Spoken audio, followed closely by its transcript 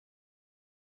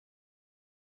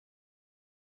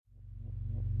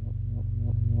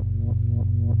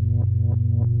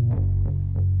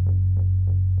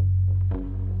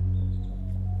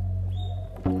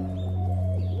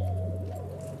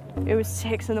It was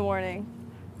 6 in the morning.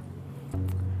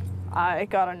 I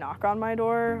got a knock on my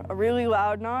door, a really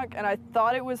loud knock, and I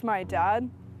thought it was my dad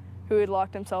who had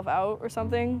locked himself out or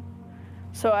something.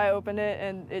 So I opened it,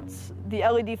 and it's the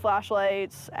LED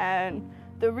flashlights and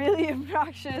the really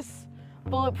obnoxious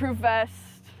bulletproof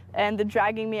vest and the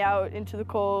dragging me out into the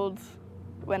cold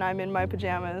when I'm in my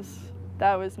pajamas.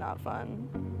 That was not fun.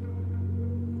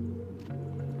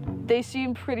 They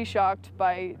seemed pretty shocked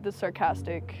by the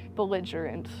sarcastic,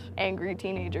 belligerent, angry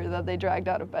teenager that they dragged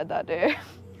out of bed that day.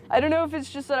 I don't know if it's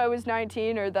just that I was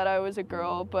 19 or that I was a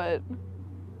girl, but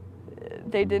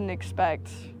they didn't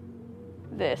expect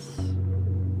this.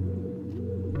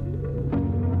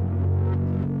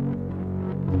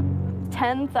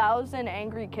 "10,000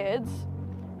 angry kids,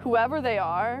 whoever they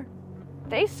are,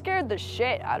 they scared the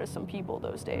shit out of some people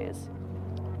those days.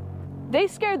 They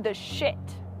scared the shit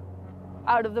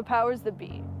out of the powers that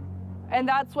be. And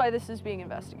that's why this is being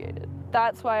investigated.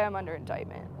 That's why I'm under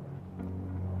indictment.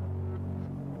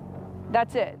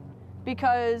 That's it.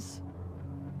 Because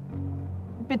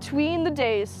between the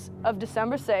days of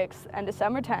December 6th and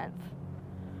December 10th,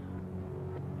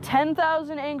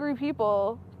 10,000 angry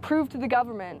people proved to the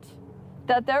government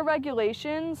that their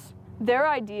regulations, their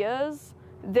ideas,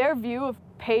 their view of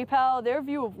PayPal, their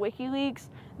view of WikiLeaks,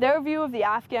 their view of the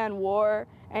Afghan war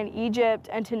and Egypt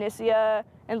and Tunisia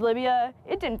and Libya,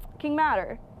 it didn't fucking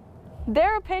matter.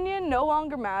 Their opinion no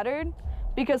longer mattered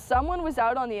because someone was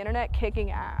out on the internet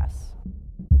kicking ass.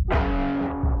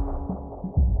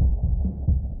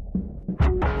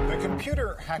 The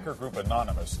computer hacker group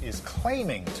Anonymous is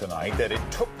claiming tonight that it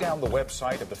took down the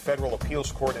website of the Federal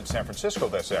Appeals Court in San Francisco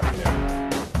this afternoon.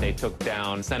 They took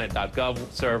down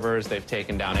Senate.gov servers. They've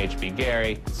taken down HB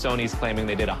Gary. Sony's claiming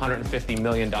they did $150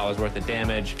 million worth of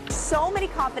damage. So many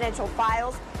confidential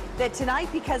files that tonight,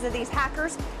 because of these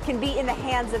hackers, can be in the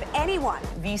hands of anyone.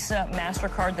 Visa,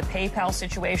 MasterCard, the PayPal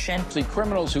situation. The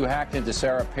criminals who hacked into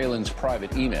Sarah Palin's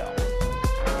private email.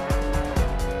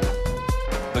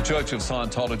 The Church of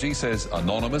Scientology says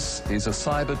Anonymous is a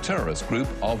cyber-terrorist group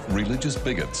of religious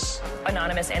bigots.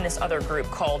 Anonymous and this other group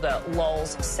called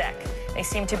Lulz Sec. They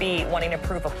seem to be wanting to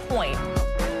prove a point.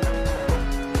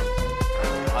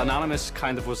 Anonymous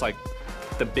kind of was like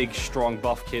the big, strong,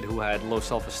 buff kid who had low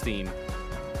self-esteem.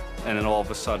 And then all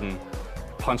of a sudden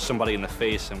punched somebody in the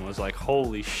face and was like,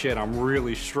 holy shit, I'm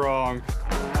really strong.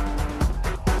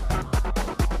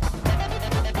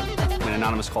 And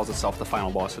Anonymous calls itself the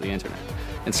final boss of the internet.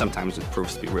 And sometimes it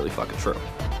proves to be really fucking true.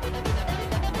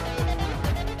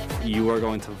 If you are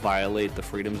going to violate the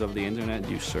freedoms of the internet,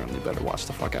 you certainly better watch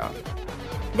the fuck out.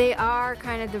 They are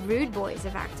kind of the rude boys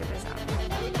of activism.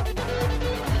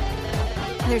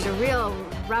 There's a real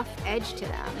rough edge to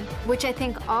them, which I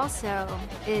think also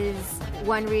is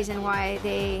one reason why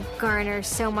they garner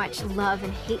so much love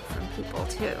and hate from people,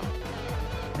 too.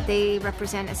 They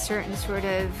represent a certain sort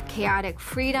of chaotic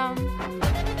freedom.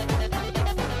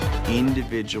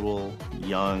 Individual,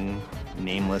 young,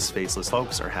 nameless, faceless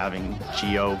folks are having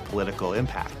geopolitical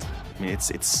impact. I mean,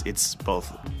 it's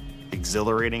both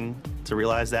exhilarating to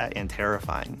realize that and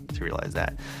terrifying to realize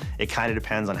that. It kind of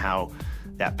depends on how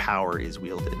that power is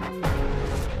wielded. We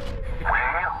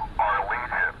are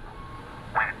Legion.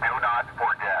 We do not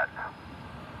forget.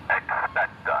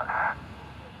 Expect us.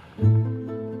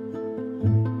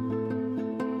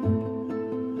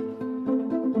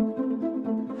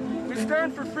 We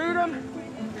stand for freedom.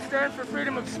 We stand for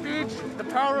freedom of speech, the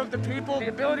power of the people, the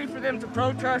ability for them to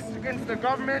protest against the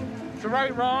government, to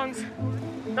right wrongs.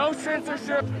 No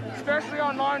censorship, especially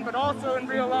online, but also in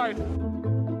real life.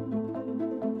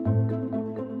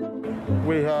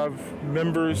 We have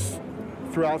members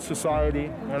throughout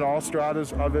society and all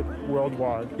stratas of it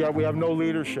worldwide. Yet we have no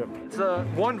leadership. It's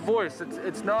one voice.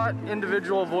 It's not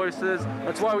individual voices.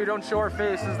 That's why we don't show our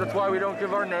faces. That's why we don't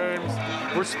give our names.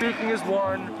 We're speaking as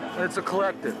one, and it's a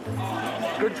collective.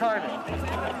 Good timing.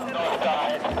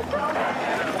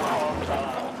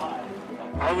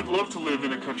 I would love to live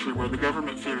in a country where the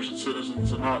government fears its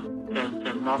citizens and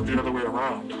not the other way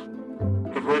around.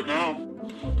 But right now,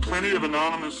 plenty of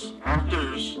anonymous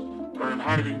actors are in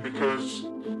hiding because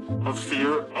of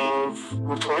fear of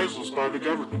reprisals by the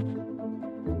government.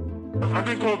 I've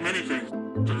been called many things.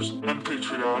 There's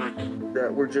unpatriotic.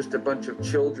 That we're just a bunch of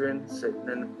children sitting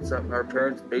in our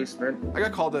parents' basement. I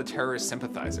got called a terrorist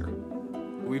sympathizer.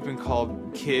 We've been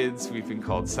called kids, we've been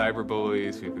called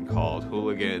cyberbullies, we've been called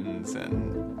hooligans,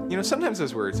 and, you know, sometimes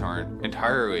those words aren't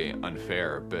entirely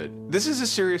unfair, but this is a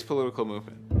serious political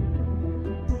movement.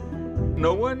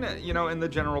 No one, you know, in the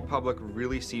general public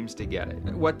really seems to get it.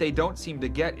 What they don't seem to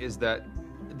get is that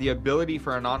the ability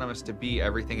for Anonymous to be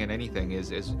everything and anything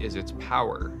is its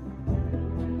power.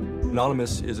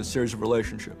 Anonymous is a series of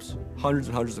relationships, hundreds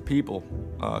and hundreds of people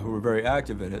who are very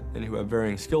active in it and who have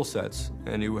varying skill sets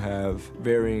and who have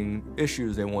varying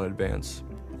issues they want to advance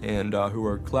and who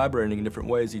are collaborating in different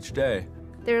ways each day.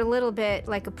 They're a little bit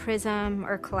like a prism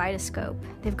or kaleidoscope.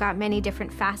 They've got many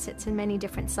different facets and many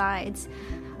different sides.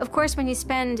 Of course, when you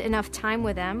spend enough time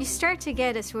with them, you start to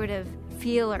get a sort of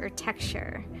feel or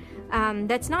texture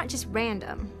that's not just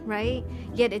random, right?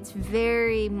 Yet it's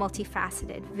very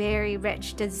multifaceted, very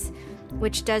rich,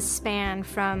 which does span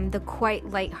from the quite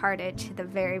lighthearted to the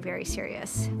very, very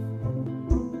serious.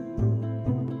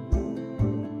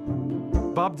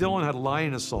 Bob Dylan had a line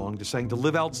in a song just saying, to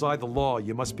live outside the law,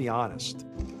 you must be honest.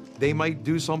 They might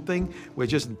do something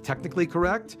which isn't technically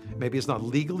correct, maybe it's not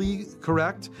legally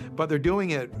correct, but they're doing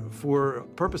it for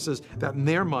purposes that in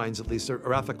their minds at least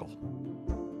are ethical.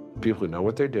 People who know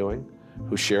what they're doing,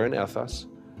 who share an ethos,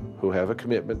 who have a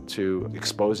commitment to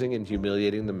exposing and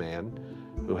humiliating the man,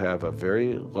 who have a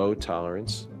very low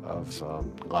tolerance of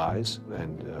lies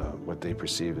and what they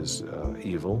perceive as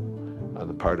evil on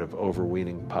the part of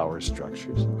overweening power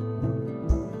structures.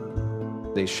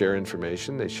 They share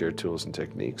information, they share tools and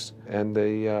techniques, and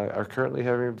they are currently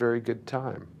having a very good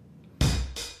time.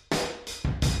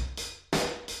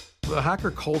 The hacker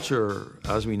culture,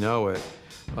 as we know it,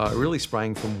 really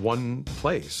sprang from one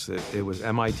place. It was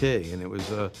MIT, and it was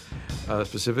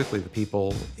specifically the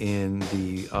people in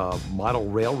the Model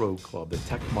Railroad Club, the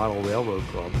Tech Model Railroad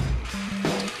Club.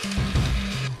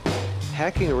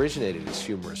 Hacking originated as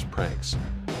humorous pranks.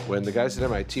 When the guys at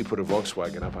MIT put a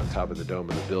Volkswagen up on top of the dome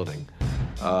of the building,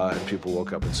 and people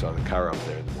woke up and saw the car up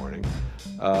there in the morning,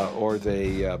 or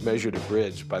they measured a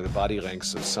bridge by the body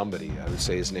lengths of somebody. I would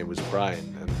say his name was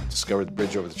Brian, and discovered the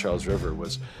bridge over the Charles River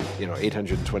was,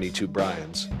 822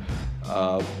 Brians.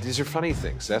 These are funny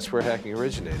things. That's where hacking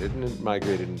originated, and it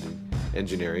migrated into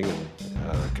engineering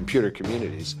and computer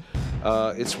communities.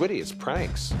 It's witty, it's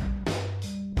pranks.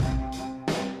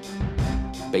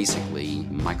 Basically,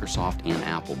 Microsoft and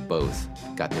Apple both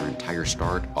got their entire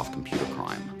start off computer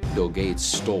crime. Bill Gates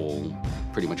stole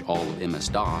pretty much all of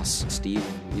MS-DOS. Steve,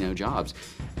 Jobs,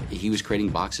 he was creating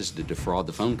boxes to defraud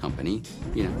the phone company,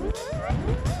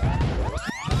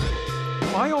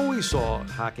 I always saw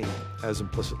hacking as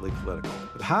implicitly political.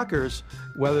 But hackers,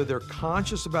 whether they're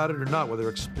conscious about it or not, whether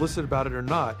they're explicit about it or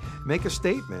not, make a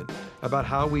statement about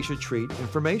how we should treat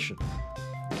information.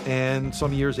 And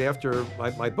some years after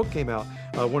my book came out,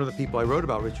 one of the people I wrote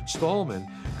about, Richard Stallman,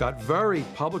 got very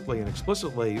publicly and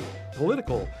explicitly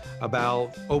political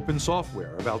about open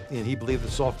software, and he believed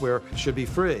that software should be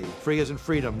free. Free as in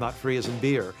freedom, not free as in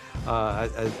beer,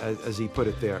 as he put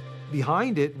it there.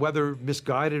 Behind it, whether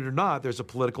misguided or not, there's a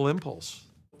political impulse.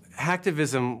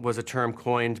 Hacktivism was a term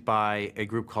coined by a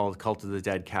group called Cult of the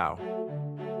Dead Cow.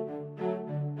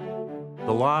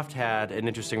 The Loft had an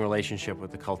interesting relationship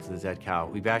with the Cult of the Dead Cow.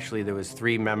 There was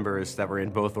 3 members that were in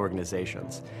both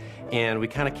organizations. And we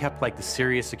kind of kept the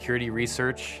serious security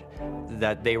research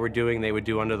that they would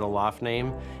do under the Loft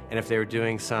name. And if they were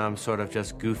doing some sort of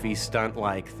just goofy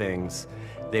stunt-like things,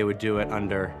 they would do it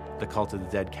under the Cult of the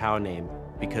Dead Cow name.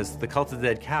 Because the Cult of the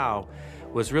Dead Cow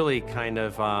was really kind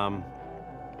of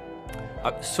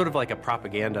sort of like a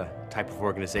propaganda type of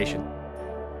organization.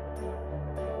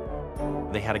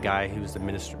 They had a guy who was the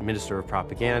minister of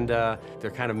propaganda. They're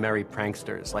kind of merry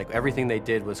pranksters. Everything they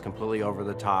did was completely over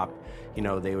the top.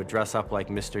 They would dress up like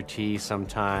Mr. T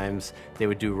sometimes. They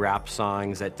would do rap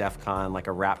songs at DEF CON, like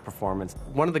a rap performance.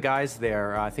 One of the guys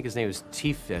there, I think his name was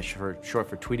T-Fish, short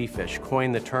for Tweety Fish,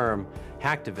 coined the term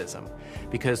hacktivism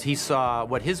because he saw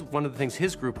one of the things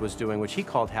his group was doing, which he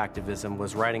called hacktivism,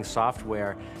 was writing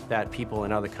software that people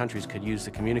in other countries could use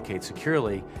to communicate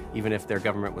securely, even if their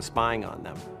government was spying on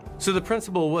them. So the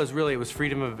principle was it was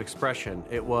freedom of expression.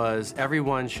 It was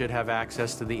everyone should have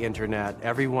access to the internet.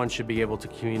 Everyone should be able to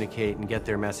communicate and get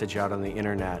their message out on the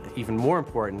internet. Even more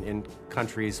important in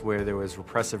countries where there was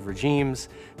repressive regimes,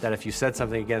 that if you said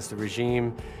something against the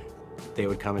regime, they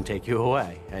would come and take you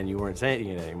away, and you weren't saying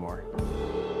it anymore.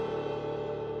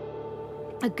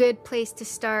 A good place to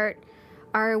start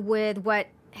are with what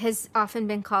has often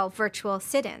been called virtual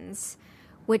sit-ins,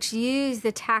 which use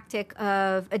the tactic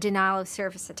of a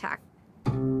denial-of-service attack.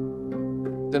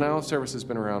 Denial of service has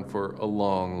been around for a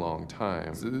long, long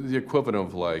time. The equivalent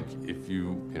of if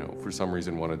you for some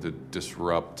reason wanted to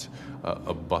disrupt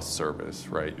a bus service,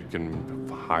 right? You can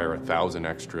hire 1,000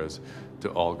 extras to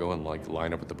all go and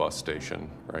line up at the bus station,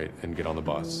 right, and get on the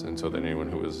bus. And so that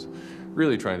anyone who was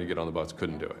really trying to get on the bus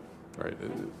couldn't do it, right?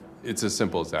 It's as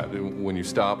simple as that. When you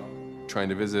stop trying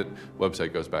to visit,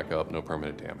 website goes back up, no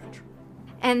permanent damage.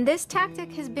 And this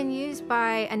tactic has been used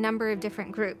by a number of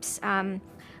different groups.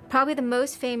 Probably the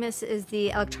most famous is the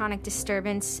Electronic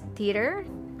Disturbance Theater.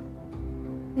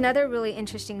 Another really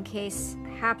interesting case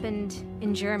happened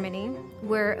in Germany,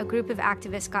 where a group of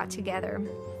activists got together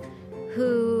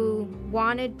who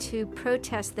wanted to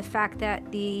protest the fact that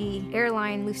the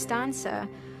airline Lufthansa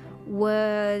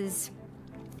were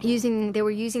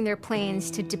using their planes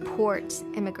to deport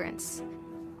immigrants,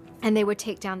 and they would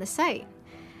take down the site.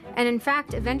 And in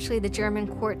fact, eventually the German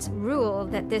courts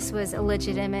ruled that this was a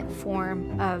legitimate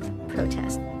form of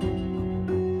protest.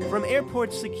 From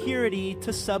airport security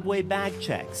to subway bag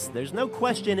checks, there's no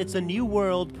question it's a new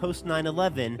world post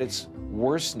 9/11. It's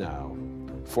worse now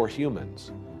for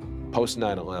humans post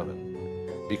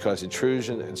 9/11 because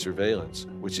intrusion and surveillance,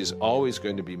 which is always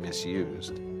going to be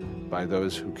misused by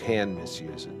those who can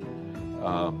misuse it,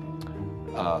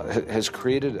 has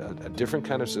created a different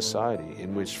kind of society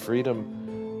in which freedom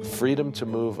to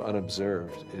move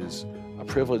unobserved is a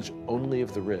privilege only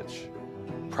of the rich.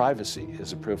 Privacy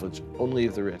is a privilege only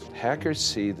of the rich. Hackers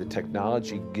see the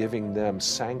technology giving them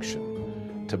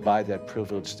sanction to buy that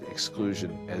privileged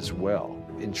exclusion as well.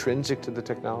 Intrinsic to the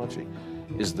technology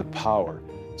is the power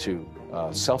to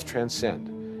self-transcend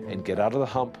and get out of the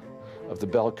hump of the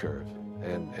bell curve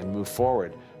and move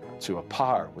forward to a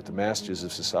par with the masters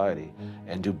of society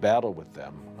and do battle with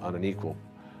them on an equal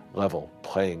level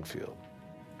playing field.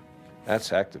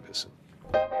 That's activism.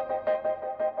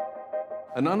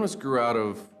 Anonymous grew out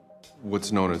of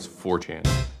what's known as 4chan.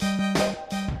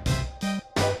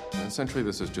 Essentially,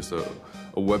 this is just a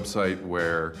website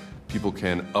where people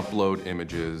can upload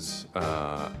images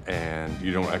and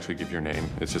you don't actually give your name.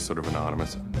 It's just sort of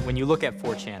anonymous. When you look at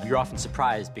 4chan, you're often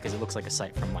surprised because it looks like a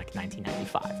site from like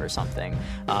 1995 or something.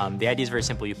 The idea is very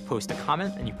simple. You post a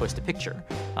comment and you post a picture.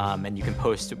 And you can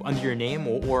post under your name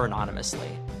or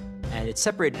anonymously. And it's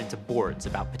separated into boards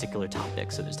about particular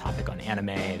topics. So there's a topic on anime,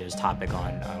 there's a topic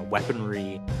on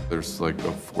weaponry. There's like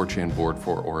a 4chan board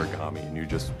for origami, and you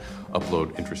just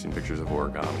upload interesting pictures of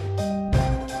origami.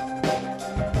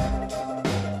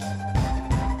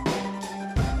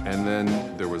 And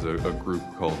then there was a group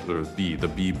called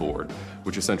the B board,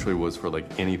 which essentially was for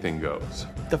like anything goes.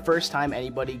 The first time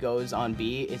anybody goes on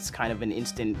B, it's kind of an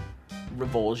instant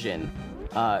revulsion.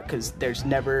 Because there's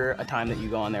never a time that you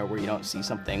go on there where you don't see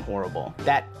something horrible.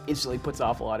 That instantly puts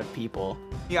off a lot of people.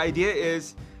 The idea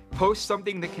is post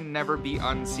something that can never be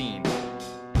unseen.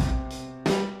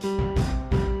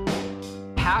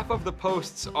 Half of the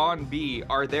posts on B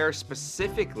are there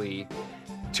specifically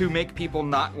to make people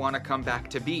not want to come back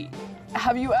to B.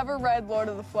 Have you ever read Lord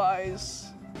of the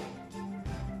Flies?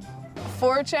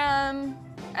 4chan,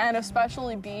 and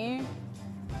especially B,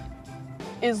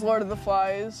 is Lord of the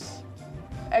Flies.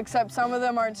 Except some of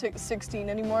them aren't 16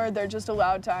 anymore, they're just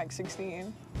allowed to act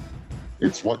 16.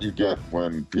 It's what you get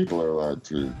when people are allowed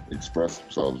to express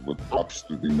themselves with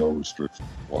absolutely no restriction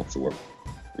whatsoever.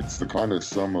 It's the kind of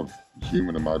sum of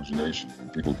human imagination when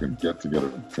people can get together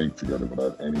and think together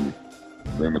without any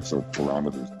limits or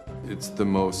parameters. It's the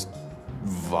most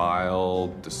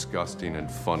vile, disgusting, and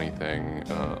funny thing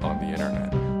on the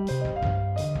internet.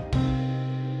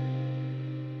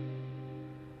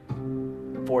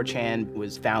 4chan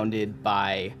was founded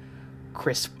by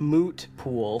Chris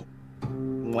Mootpool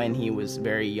when he was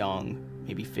very young,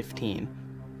 maybe 15,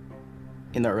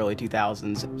 in the early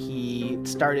 2000s. He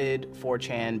started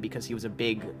 4chan because he was a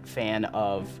big fan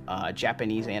of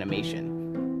Japanese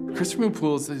animation. Christopher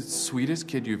Mootpool is the sweetest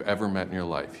kid you've ever met in your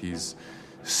life. He's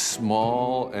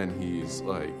small and he's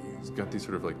got these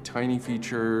sort of like tiny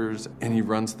features, and he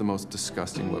runs the most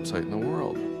disgusting website in the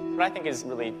world. What I think is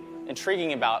really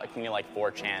intriguing about a community like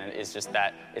 4chan is just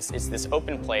that it's this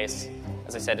open place.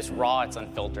 As I said, it's raw, it's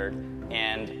unfiltered,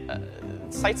 and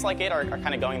sites like it are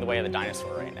kind of going the way of the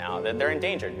dinosaur right now. They're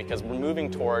endangered because we're moving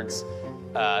towards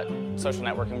social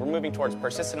networking, we're moving towards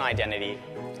persistent identity,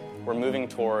 we're moving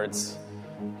towards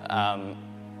a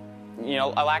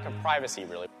lack of privacy,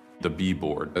 really. The B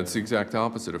board, that's the exact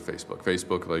opposite of Facebook.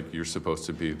 Facebook, like, you're supposed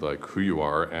to be like who you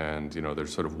are, and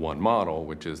there's sort of one model,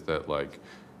 which is that like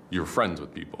you're friends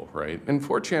with people, right? In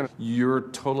 4chan, you're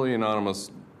totally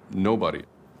anonymous nobody.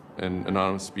 And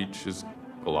anonymous speech is,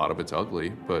 a lot of it's ugly,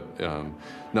 but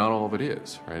not all of it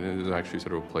is, right? It is actually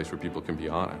sort of a place where people can be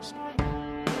honest.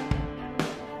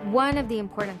 One of the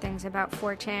important things about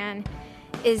 4chan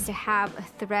is to have a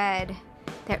thread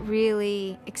that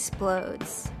really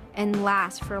explodes and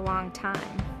lasts for a long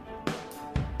time.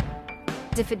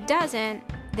 If it doesn't,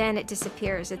 then it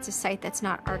disappears. It's a site that's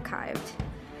not archived.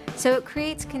 So it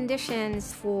creates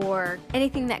conditions for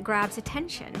anything that grabs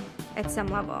attention at some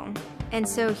level. And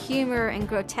so humor and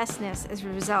grotesqueness as a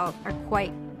result are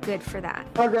quite good for that.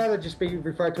 I'd rather just be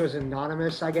referred to as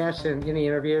anonymous, I guess, in the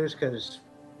interviews, because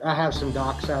I have some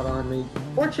docs out on me.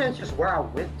 4chan's just where I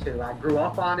went to. I grew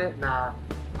up on it and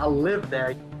I lived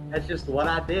there. That's just what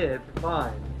I did for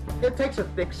fun. It takes a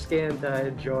thick skin to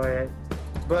enjoy it.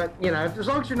 But, you know, as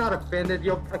long as you're not offended,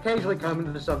 you'll occasionally come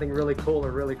into something really cool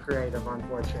or really creative on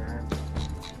 4chan.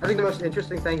 I think the most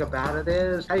interesting thing about it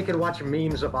is how you can watch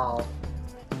memes evolve.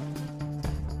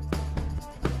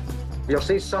 You'll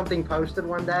see something posted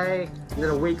one day, and then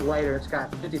a week later it's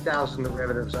got 50,000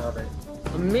 derivatives of it.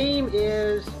 A meme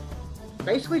is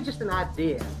basically just an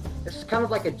idea. It's kind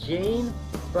of like a gene,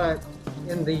 but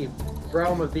in the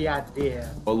realm of the idea.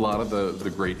 A lot of the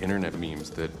great internet memes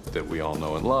that we all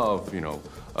know and love, you know,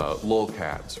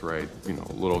 lolcats, right? You know,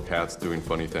 little cats doing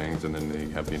funny things, and then they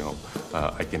have, you know,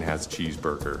 Icon has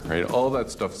cheeseburger, right? All that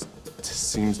stuff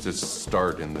seems to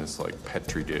start in this like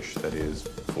petri dish that is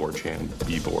 4chan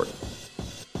b-board.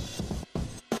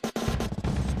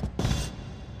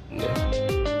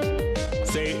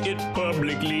 Say it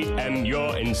publicly and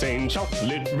your insane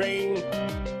chocolate rain.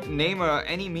 Name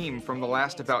any meme from the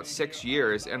last about 6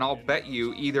 years, and I'll bet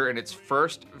you either in its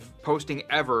first posting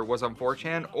ever was on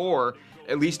 4chan, or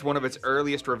at least one of its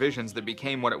earliest revisions that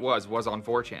became what it was on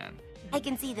 4chan. I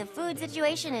can see the food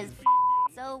situation is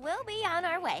so we'll be on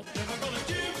our way.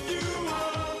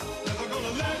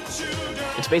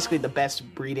 It's basically the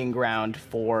best breeding ground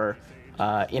for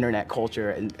internet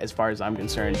culture, as far as I'm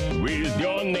concerned. With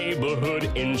your neighborhood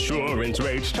insurance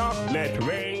rates, chocolate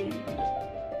rain.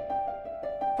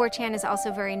 4chan is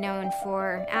also very known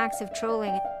for acts of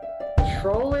trolling.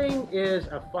 Trolling is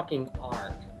a fucking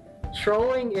art.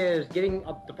 Trolling is getting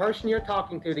the person you're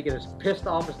talking to get as pissed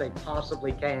off as they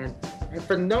possibly can, and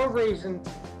for no reason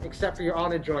except for your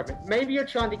own enjoyment. Maybe you're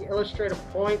trying to illustrate a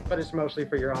point, but it's mostly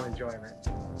for your own enjoyment.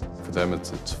 For them,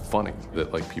 it's funny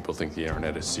that like people think the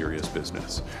internet is serious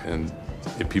business, and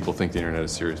if people think the internet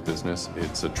is serious business,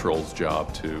 it's a troll's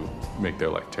job to make their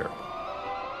life terrible.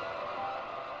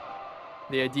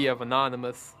 The idea of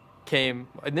anonymous came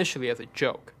initially as a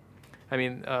joke. I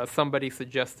mean, somebody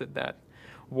suggested that,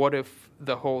 what if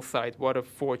the whole site, what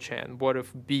if 4chan, what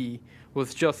if B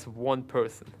was just one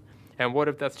person? And what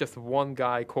if that's just one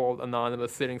guy called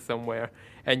Anonymous sitting somewhere,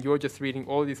 and you're just reading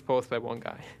all these posts by one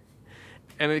guy?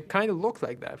 And it kind of looked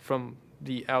like that from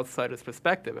the outsider's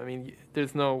perspective. I mean,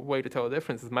 there's no way to tell the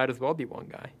difference. It might as well be one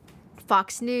guy.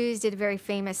 Fox News did a very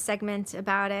famous segment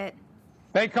about it.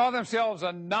 They call themselves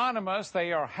Anonymous.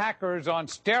 They are hackers on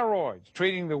steroids,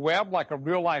 treating the web like a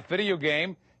real-life video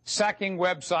game, sacking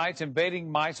websites,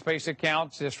 invading MySpace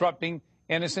accounts, disrupting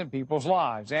innocent people's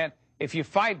lives. And if you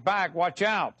fight back, watch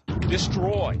out.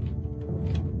 Destroy.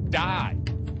 Die.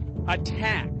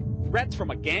 Attack. Threats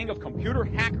from a gang of computer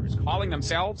hackers calling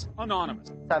themselves Anonymous.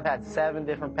 I've had 7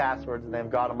 different passwords, and they've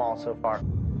got them all so far.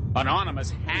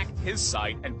 Anonymous hacked his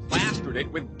site and plastered it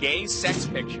with gay sex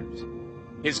pictures.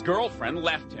 His girlfriend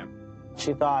left him.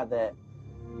 She thought that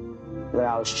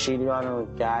I was cheating on her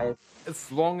with guys.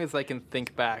 As long as I can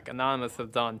think back, Anonymous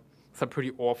have done some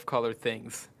pretty off-color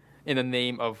things in the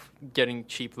name of getting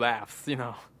cheap laughs, you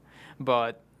know.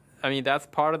 But, I mean, that's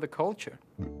part of the culture.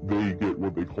 They get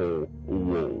what they call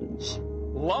lulz.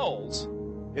 Lulz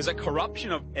is a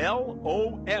corruption of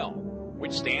LOL,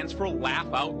 which stands for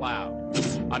laugh out loud.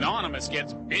 Anonymous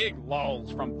gets big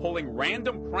lulz from pulling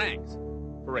random pranks.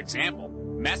 For example,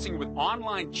 messing with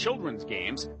online children's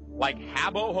games like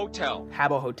Habbo Hotel.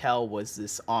 Habbo Hotel was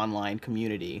this online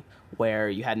community where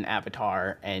you had an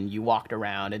avatar and you walked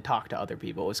around and talked to other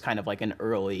people. It was kind of like an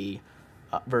early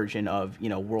version of, you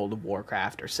know, World of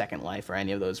Warcraft or Second Life or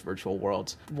any of those virtual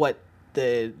worlds. What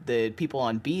the people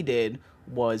on B did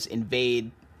was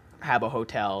invade Habbo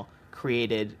Hotel,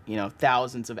 created, you know,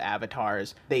 thousands of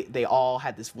avatars. They all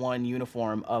had this one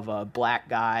uniform of a black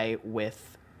guy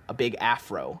with a big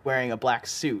afro wearing a black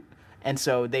suit. And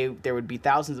so there would be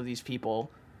thousands of these people,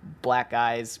 black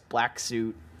guys, black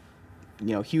suit, you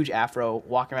know, huge afro,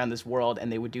 walking around this world,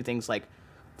 and they would do things like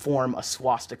form a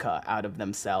swastika out of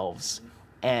themselves.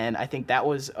 And I think that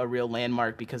was a real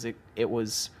landmark because it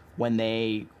was when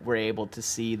they were able to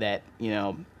see that, you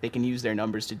know, they can use their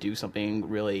numbers to do something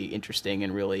really interesting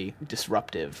and really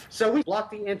disruptive. So we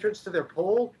blocked the entrance to their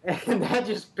pool, and that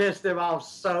just pissed them off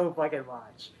so fucking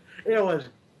much. It was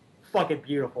fucking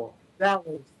beautiful. That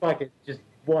was fucking just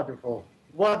wonderful.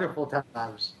 Wonderful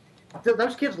times.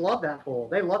 Those kids love that pool.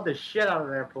 They love the shit out of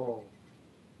their pool.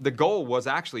 The goal was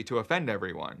actually to offend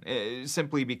everyone,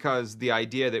 simply because the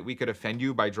idea that we could offend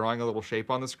you by drawing a little shape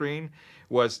on the screen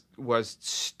was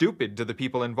stupid to the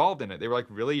people involved in it. They were like,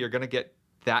 really? You're going to get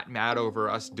that mad over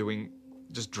us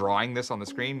just drawing this on the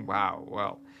screen? Wow,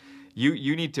 well,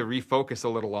 you need to refocus a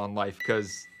little on life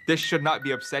because this should not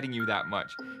be upsetting you that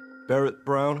much. Barrett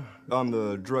Brown. I'm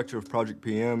the director of Project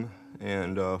PM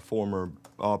and former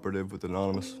operative with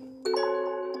Anonymous.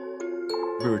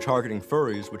 We were targeting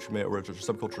furries, which are a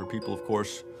subculture of people, of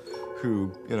course,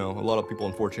 who, a lot of people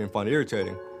on 4chan find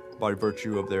irritating by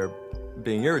virtue of their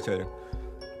being irritating.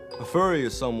 A furry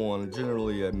is someone,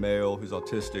 generally a male who's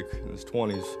autistic in his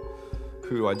 20s,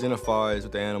 who identifies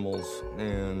with animals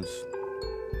and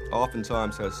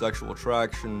oftentimes has sexual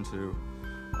attraction to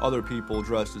other people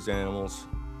dressed as animals.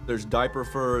 There's diaper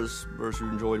furs, furs who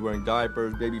enjoyed wearing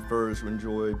diapers, baby furs who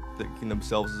enjoyed thinking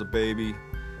themselves as a baby.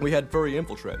 We had furry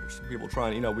infiltrators, people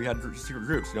trying, we had secret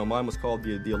groups. Mine was called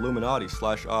the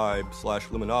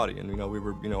Illuminati/I/Illuminati, and we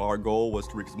were, our goal was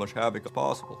to wreak as much havoc as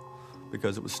possible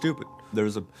because it was stupid.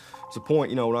 There's a point,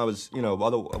 when I was,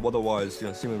 otherwise,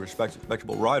 seemingly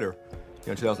respectable writer,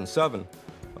 in 2007.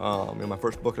 My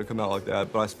first book had come out like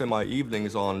that, but I spent my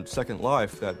evenings on Second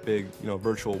Life, that big,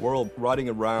 virtual world, riding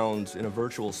around in a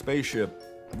virtual spaceship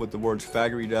with the words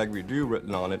faggery daggery do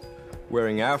written on it,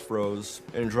 wearing afros,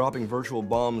 and dropping virtual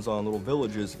bombs on little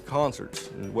villages at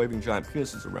concerts, and waving giant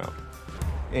penises around.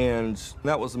 And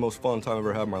that was the most fun time I've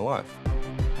ever had in my life.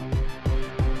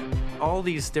 All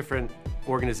these different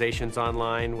organizations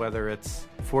online, whether it's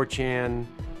 4chan,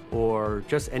 or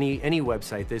just any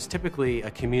website, there's typically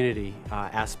a community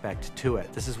aspect to it.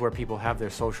 This is where people have their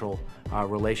social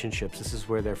relationships. This is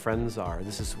where their friends are.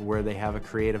 This is where they have a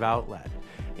creative outlet.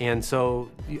 And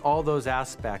so all those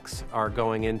aspects are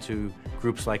going into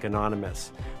groups like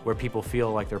Anonymous, where people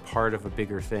feel like they're part of a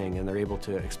bigger thing and they're able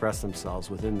to express themselves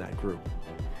within that group.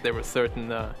 There were certain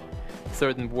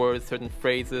words, certain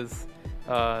phrases,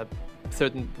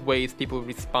 certain ways people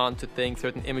respond to things,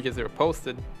 certain images that were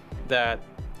posted that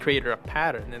created a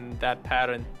pattern, and that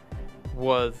pattern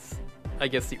was, I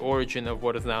guess, the origin of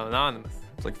what is now Anonymous.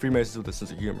 It's like Freemasons with a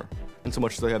sense of humor, and so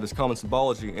much so they have this common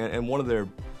symbology, and one of their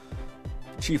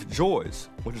chief joys,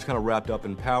 which is kind of wrapped up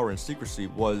in power and secrecy,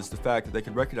 was the fact that they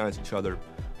could recognize each other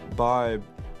by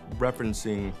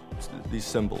referencing these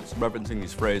symbols, referencing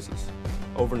these phrases.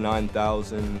 Over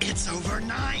 9,000. It's over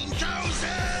 9,000!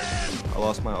 I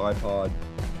lost my iPod.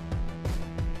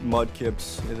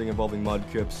 Mudkips, anything involving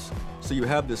mudkips. So you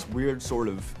have this weird sort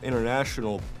of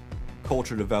international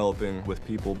culture developing with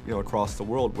people, across the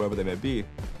world, wherever they may be.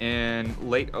 In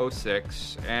late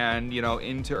 06 and,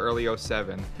 into early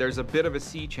 07, there's a bit of a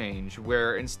sea change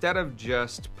where instead of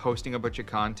just posting a bunch of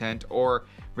content or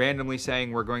randomly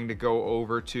saying we're going to go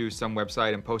over to some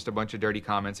website and post a bunch of dirty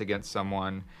comments against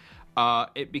someone,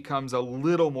 it becomes a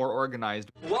little more organized.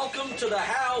 Welcome to the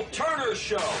Hal Turner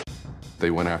Show.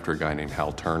 They went after a guy named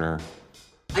Hal Turner.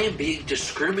 I am being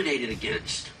discriminated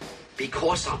against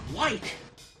because I'm white.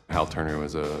 Hal Turner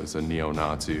was a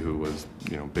neo-Nazi who was,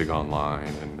 big online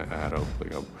and had a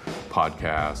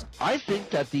podcast. I think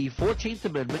that the 14th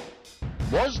Amendment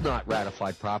was not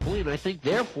ratified properly, and I think,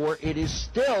 therefore, it is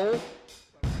still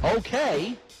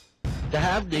okay to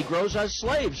have Negroes as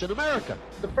slaves in America.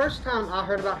 The first time I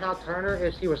heard about Hal Turner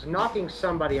is he was knocking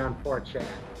somebody on 4chan.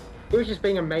 He was just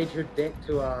being a major dick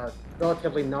to a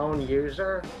relatively known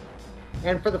user.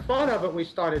 And for the fun of it, we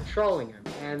started trolling him.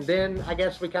 And then I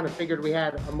guess we kind of figured we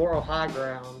had a moral high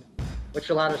ground, which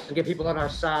allowed us to get people on our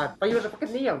side. But he was a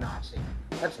fucking neo-Nazi.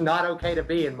 That's not okay to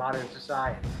be in modern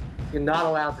society. You're not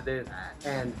allowed to do that.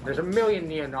 And there's a million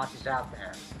neo-Nazis out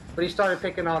there. But he started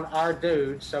picking on our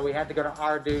dudes, so we had to go to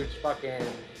our dude's fucking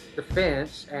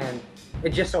defense. And it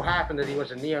just so happened that he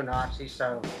was a neo-Nazi,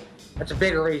 so that's a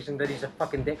bigger reason that he's a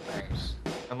fucking dickface.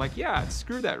 I'm like, yeah,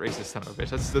 screw that racist son of a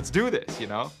bitch. Let's do this,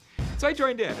 So I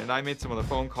joined in, and I made some of the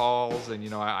phone calls, and,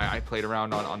 I played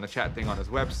around on the chat thing on his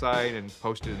website and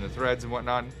posted in the threads and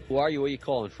whatnot. Who are you? Where are you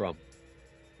calling from?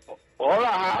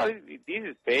 Hola, this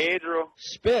is Pedro.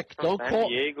 Spick,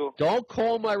 Diego. Don't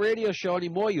call my radio show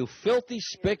anymore, you filthy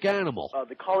spick animal.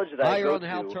 The college that I go on the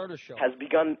Hal to Turner Show. has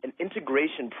begun an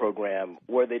integration program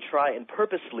where they try and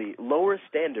purposely lower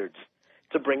standards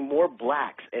to bring more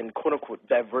blacks and quote-unquote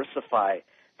diversify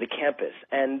the campus.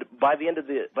 And by the end of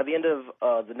the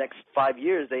next 5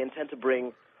 years, they intend to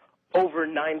bring over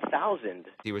 9,000.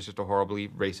 He was just a horribly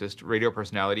racist radio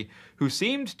personality who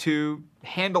seemed to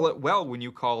handle it well when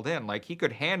you called in. Like, he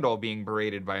could handle being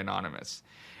berated by Anonymous.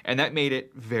 And that made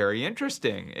it very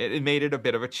interesting. It made it a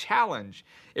bit of a challenge.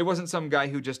 It wasn't some guy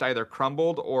who just either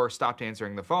crumbled or stopped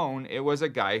answering the phone. It was a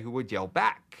guy who would yell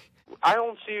back. I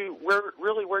don't see where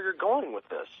you're going with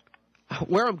this.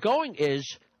 Where I'm going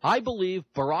is, I believe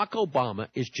Barack Obama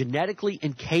is genetically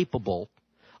incapable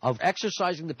of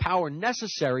exercising the power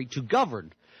necessary to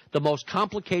govern the most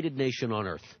complicated nation on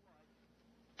earth.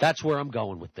 That's where I'm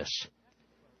going with this.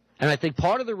 And I think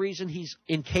part of the reason he's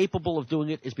incapable of doing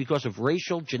it is because of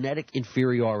racial genetic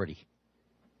inferiority.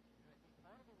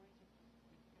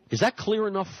 Is that clear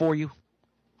enough for you?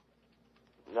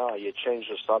 No, you changed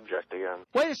the subject again.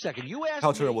 Wait a second, you asked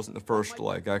Hal Turner me... wasn't the first,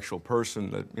 like, actual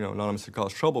person that, you know, Anonymous had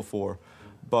caused trouble for,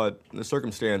 but the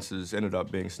circumstances ended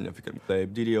up being significant. They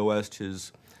DDoS'd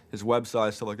his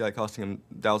website, stuff like that, costing him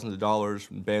thousands of dollars,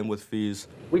 bandwidth fees.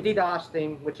 We DDoSed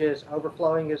him, which is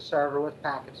overflowing his server with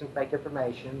packets and fake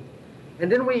information. And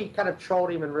then we kind of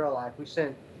trolled him in real life. We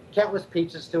sent countless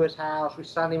pizzas to his house. We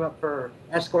signed him up for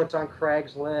escorts on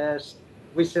Craigslist.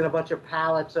 We sent a bunch of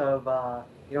pallets of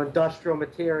industrial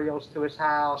materials to his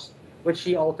house, which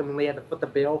he ultimately had to foot the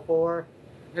bill for.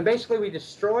 And basically we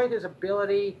destroyed his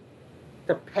ability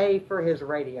to pay for his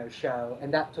radio show,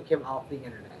 and that took him off the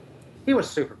internet. He was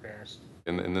super pissed.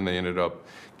 And then they ended up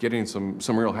getting some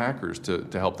real hackers to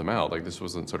help them out. Like, this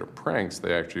wasn't sort of pranks.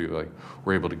 They actually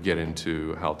were able to get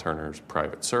into Hal Turner's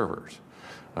private servers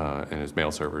and his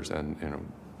mail servers,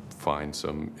 and find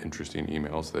some interesting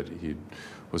emails that he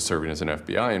was serving as an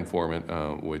FBI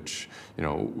informant, which,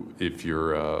 if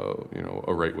you're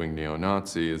a right-wing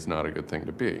neo-Nazi, is not a good thing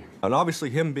to be. And obviously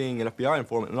him being an FBI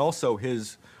informant, and also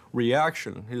his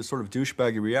reaction, his sort of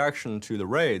douchebaggy reaction to the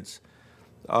raids,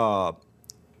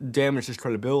 damaged his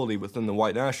credibility within the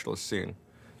white nationalist scene,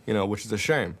 which is a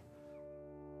shame.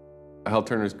 Hal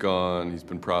Turner's gone. He's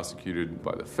been prosecuted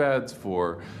by the feds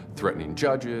for threatening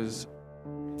judges.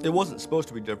 It wasn't supposed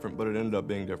to be different, but it ended up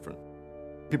being different.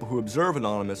 People who observe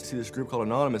Anonymous see this group called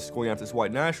Anonymous going after this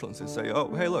white nationalist and say,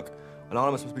 oh, hey, look,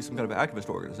 Anonymous must be some kind of activist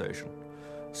organization.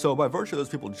 So by virtue of those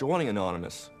people joining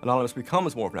Anonymous, Anonymous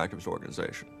becomes more of an activist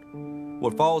organization.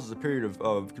 What follows is a period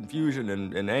of confusion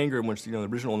and anger in which, the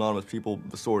original Anonymous people,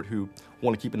 the sort who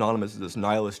want to keep Anonymous as this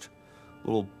nihilist,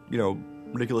 little,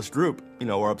 ridiculous group,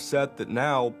 are upset that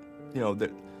now,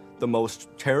 that the most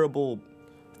terrible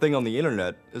thing on the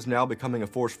internet is now becoming a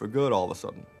force for good all of a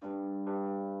sudden.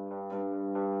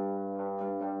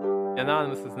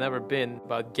 Anonymous has never been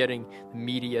about getting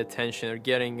media attention or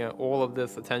getting all of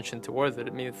this attention towards it.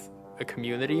 It means a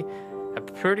community, a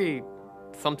pretty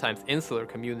sometimes insular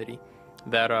community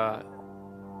that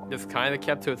just kind of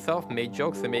kept to itself, made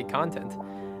jokes and made content.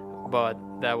 But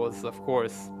that was, of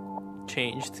course,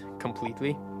 changed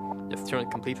completely, just turned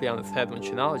completely on its head when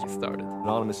Chinology started.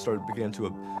 Anonymous began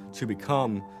to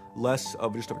become less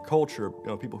of just a culture,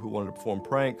 people who wanted to perform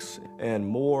pranks, and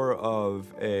more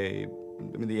of the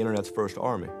internet's first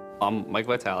army. I'm Mike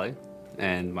Vitale,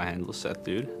 and my handle is Seth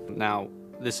Dude. Now,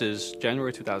 this is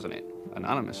January 2008.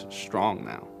 Anonymous is strong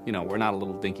now. We're not a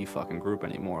little dinky fucking group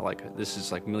anymore. This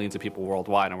is millions of people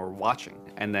worldwide, and we're watching.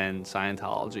 And then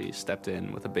Scientology stepped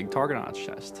in with a big target on its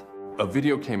chest. A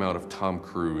video came out of Tom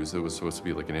Cruise. It was supposed to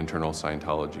be an internal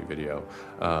Scientology video,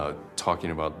 talking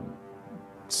about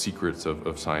secrets of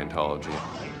Scientology.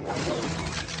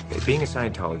 Being a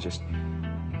Scientologist,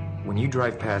 when you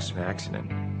drive past an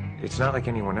accident, it's not like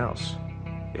anyone else.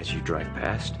 As you drive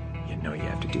past, you know you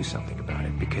have to do something about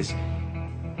it because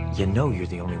you know you're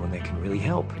the only one that can really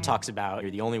help. It talks about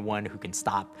you're the only one who can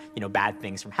stop, bad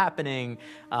things from happening.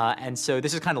 And so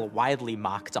this is kind of widely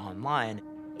mocked online.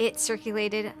 It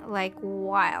circulated like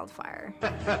wildfire.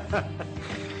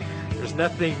 There's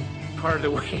nothing part of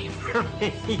the way for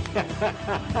me.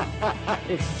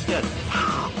 It's just...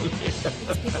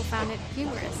 People found it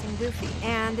humorous and goofy.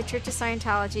 And the Church of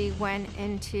Scientology went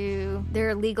into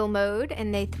their legal mode,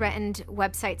 and they threatened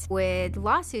websites with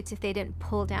lawsuits if they didn't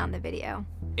pull down the video.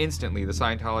 Instantly, the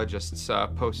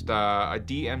Scientologists post a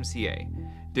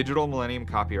DMCA, Digital Millennium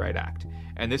Copyright Act.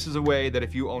 And this is a way that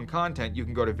if you own content, you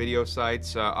can go to video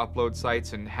sites, upload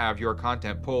sites, and have your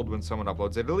content pulled when someone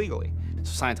uploads it illegally.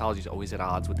 So Scientology's always at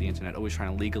odds with the internet, always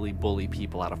trying to legally bully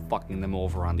people out of fucking them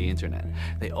over on the internet.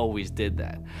 They always did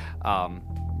that.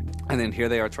 And then here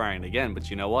they are trying it again,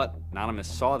 but you know what? Anonymous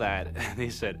saw that, and they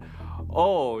said,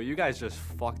 oh, you guys just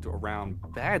fucked around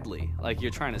badly.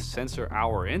 You're trying to censor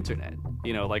our internet.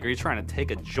 Are you trying to take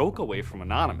a joke away from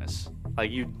Anonymous?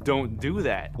 You don't do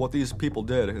that. What these people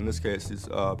did, in this case, these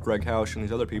Greg Hausch and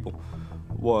these other people,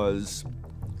 was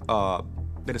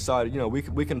they decided,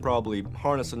 we can probably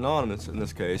harness Anonymous in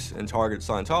this case and target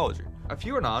Scientology. A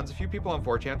few people on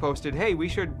 4chan posted, hey, we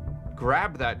should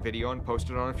grab that video and post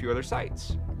it on a few other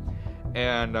sites.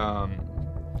 And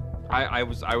I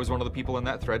was one of the people in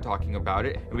that thread talking about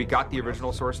it. And we got the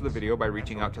original source of the video by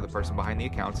reaching out to the person behind the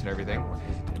accounts and everything.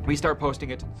 We start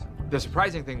posting it. The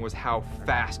surprising thing was how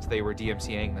fast they were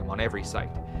DMCAing them on every site.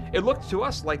 It looked to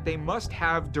us like they must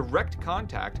have direct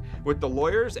contact with the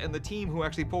lawyers and the team who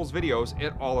actually pulls videos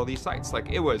at all of these sites.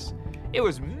 It was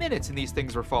minutes and these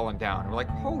things were falling down. And we're like,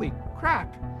 holy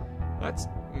crap, that's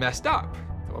messed up.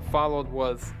 So what followed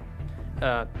was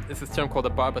this term called the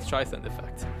Barbra Streisand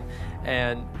effect.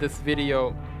 And this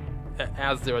video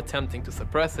as they're attempting to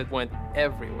suppress it, went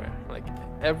everywhere. Like,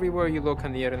 everywhere you look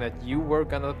on the internet, you were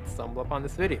gonna stumble upon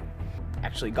this video.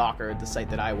 Actually, Gawker, the site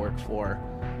that I work for,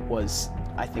 was,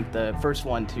 I think, the first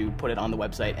one to put it on the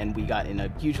website, and we got in a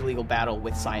huge legal battle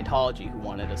with Scientology, who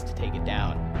wanted us to take it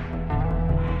down.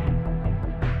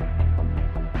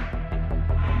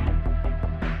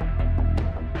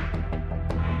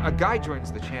 A guy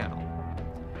joins the channel,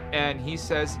 and he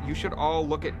says, you should all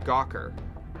look at Gawker.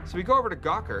 So we go over to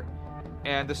Gawker,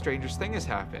 and the strangest thing has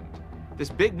happened. This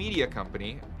big media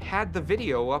company had the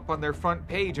video up on their front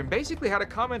page and basically had a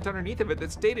comment underneath of it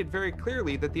that stated very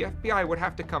clearly that the FBI would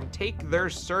have to come take their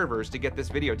servers to get this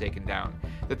video taken down,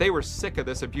 that they were sick of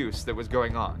this abuse that was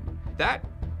going on. That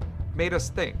made us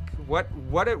think, what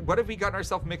have we gotten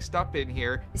ourselves mixed up in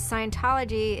here?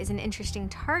 Scientology is an interesting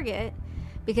target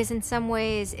because in some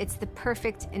ways it's the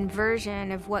perfect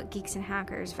inversion of what geeks and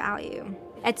hackers value.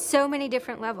 At so many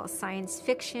different levels: science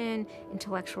fiction,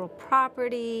 intellectual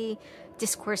property,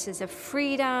 discourses of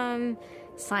freedom,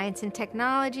 science and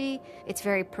technology. It's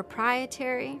very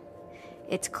proprietary,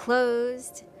 it's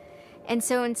closed. And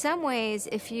so in some ways,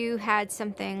 if you had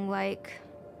something like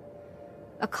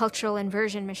a cultural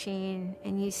inversion machine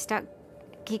and you stuck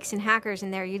geeks and hackers in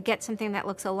there, you'd get something that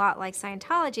looks a lot like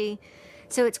Scientology.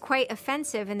 So it's quite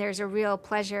offensive, and there's a real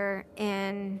pleasure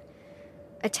in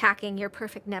attacking your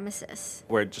perfect nemesis.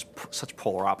 We're just such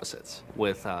polar opposites,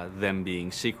 with them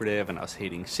being secretive and us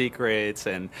hating secrets,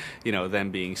 and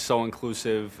them being so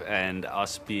inclusive and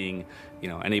us being,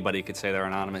 anybody could say they're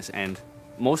anonymous, and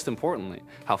most importantly,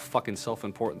 how fucking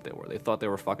self-important they were. They thought they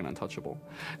were fucking untouchable.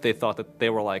 They thought that they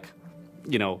were like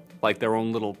their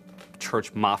own little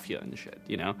church mafia and shit,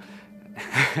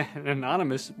 And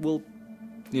Anonymous will,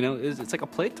 it's like a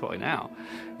play toy now.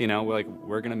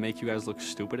 We're gonna make you guys look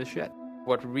stupid as shit.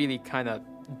 What really kind of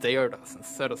dared us and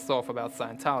set us off about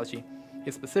Scientology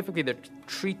is specifically the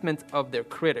treatment of their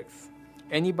critics.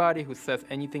 Anybody who says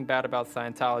anything bad about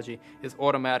Scientology is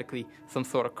automatically some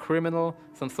sort of criminal,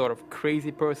 some sort of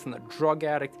crazy person, a drug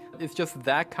addict. It's just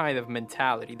that kind of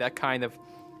mentality, that kind of,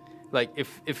 like,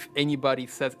 if anybody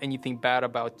says anything bad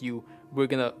about you, we're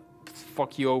gonna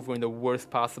fuck you over in the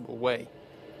worst possible way.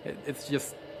 It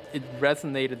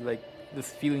resonated like this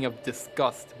feeling of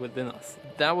disgust within us.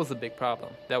 That was a big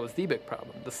problem. That was the big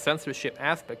problem. The censorship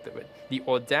aspect of it. The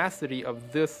audacity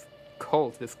of this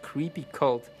cult, this creepy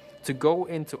cult, to go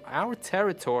into our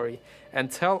territory and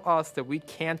tell us that we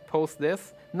can't post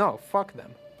this. No, fuck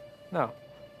them. No,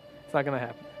 it's not gonna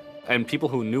happen. And people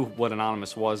who knew what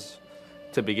Anonymous was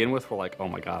to begin with were like, oh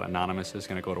my God, Anonymous is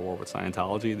gonna go to war with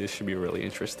Scientology. This should be really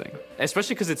interesting.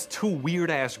 Especially because it's two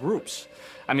weird-ass groups.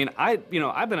 I mean, I've been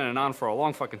an Anon for a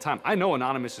long fucking time. I know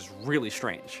Anonymous is really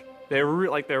strange.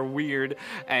 They're weird,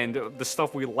 and the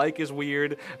stuff we like is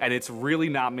weird, and it's really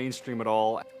not mainstream at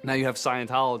all. Now you have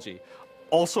Scientology.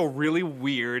 Also really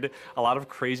weird. A lot of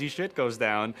crazy shit goes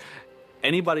down.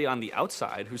 Anybody on the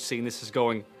outside who's seeing this is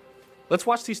going, let's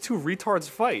watch these two retards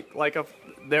fight. Like,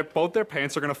 both their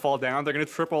pants are gonna fall down, they're gonna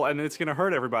triple, and it's gonna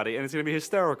hurt everybody, and it's gonna be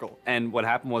hysterical. And what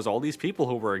happened was all these people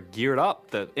who were geared up,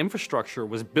 the infrastructure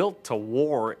was built to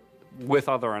war with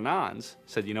other Anons,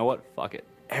 said, you know what, fuck it.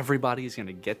 Everybody's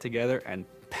gonna get together and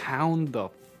pound the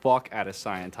fuck out of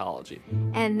Scientology.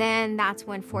 And then that's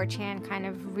when 4chan kind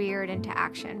of reared into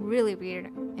action, really reared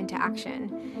into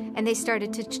action. And they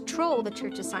started to troll the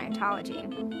Church of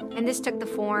Scientology. And this took the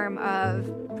form of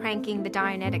pranking the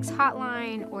Dianetics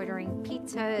hotline, ordering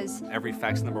pizzas. Every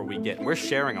fax number we get, we're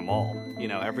sharing them all.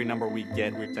 Every number we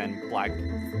get, we send black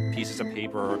pieces of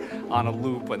paper on a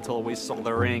loop until we sold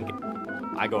their ink.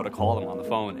 I go to call them on the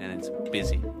phone and it's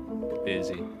busy.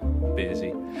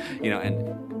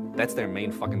 And that's their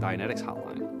main fucking Dianetics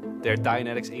hotline. Their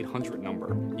Dianetics 800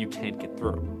 number, you can't get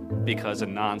through because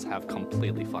Anons have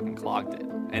completely fucking clogged it.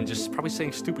 And just probably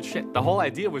saying stupid shit. The whole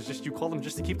idea was just you call them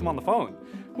just to keep them on the phone.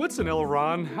 What's an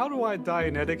Elron? How do I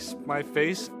Dianetics my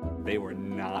face? They were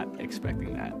not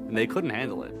expecting that, and they couldn't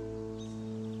handle it.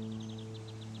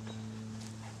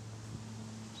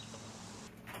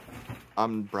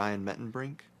 I'm Brian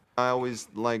Mettenbrink. I always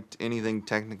liked anything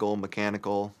technical,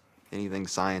 mechanical, anything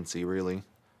sciencey, really.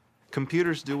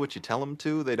 Computers do what you tell them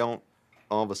to. They don't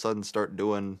all of a sudden start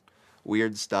doing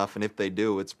weird stuff, and if they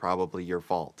do, it's probably your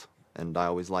fault. And I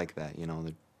always like that,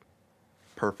 they're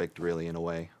perfect, really, in a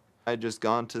way. I had just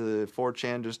gone to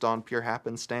 4chan just on pure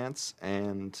happenstance,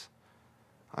 and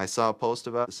I saw a post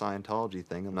about the Scientology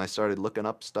thing, and I started looking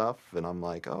up stuff, and I'm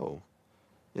like, oh,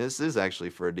 this is actually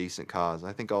for a decent cause.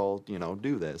 I think I'll,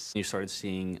 do this. You started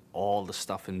seeing all the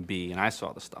stuff in B, and I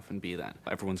saw the stuff in B then.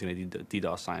 Everyone's going to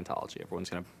DDoS Scientology. Everyone's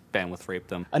going to bandwidth rape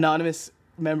them. Anonymous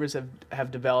Members have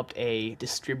developed a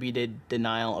distributed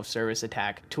denial of service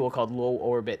attack tool called low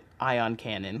orbit ion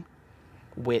cannon,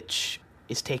 which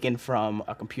is taken from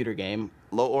a computer game.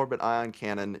 Low orbit ion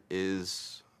cannon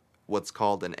is what's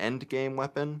called an end game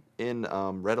weapon in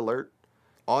Red Alert.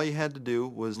 All you had to do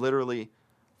was literally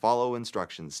follow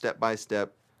instructions step by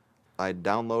step. I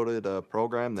downloaded a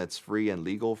program that's free and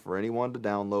legal for anyone to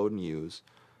download and use.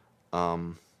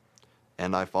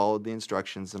 And I followed the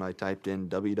instructions and I typed in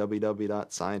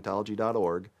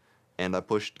www.scientology.org and I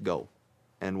pushed go.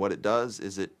 And what it does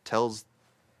is it tells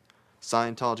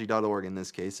Scientology.org, in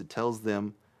this case, it tells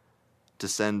them to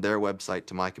send their website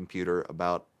to my computer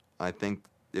about, I think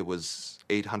it was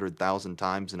 800,000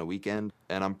 times in a weekend.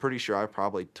 And I'm pretty sure I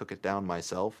probably took it down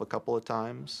myself a couple of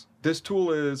times. This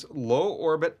tool is Low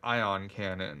Orbit Ion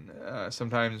Cannon,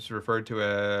 sometimes referred to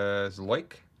as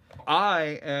LOIC.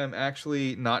 I am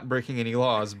actually not breaking any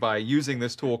laws by using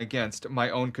this tool against my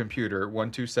own computer,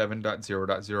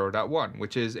 127.0.0.1,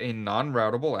 which is a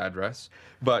non-routable address.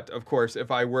 But, of course, if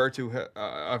I were to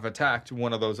have attacked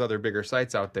one of those other bigger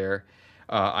sites out there,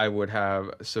 I would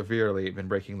have severely been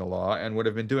breaking the law and would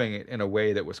have been doing it in a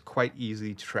way that was quite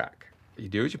easy to track. What you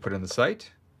do is you put in the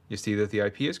site, you see that the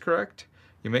IP is correct,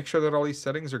 you make sure that all these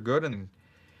settings are good, and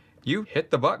you hit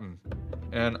the button,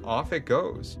 and off it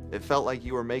goes. It felt like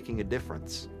you were making a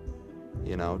difference.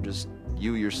 You know, just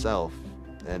you yourself.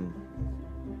 And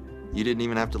you didn't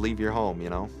even have to leave your home, you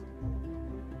know?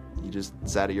 You just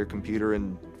sat at your computer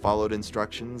and followed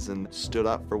instructions and stood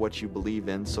up for what you believe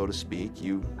in, so to speak.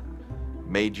 You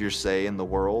made your say in the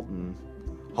world, and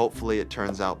hopefully it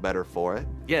turns out better for it.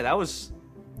 Yeah, that was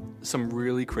some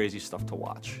really crazy stuff to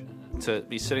watch. To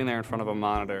be sitting there in front of a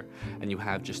monitor and you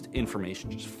have just information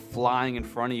just flying in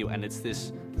front of you, and it's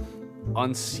this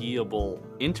unseeable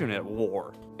internet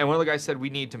war. And one of the guys said, we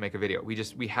need to make a video.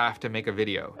 We have to make a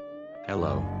video.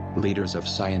 Hello, leaders of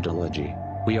Scientology.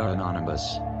 We are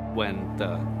anonymous. When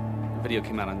the video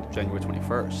came out on January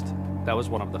 21st, that was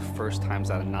one of the first times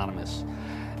that Anonymous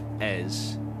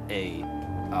as a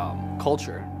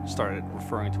culture started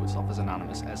referring to itself as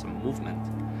Anonymous as a movement,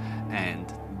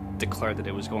 and declared that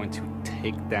it was going to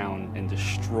take down and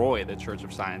destroy the Church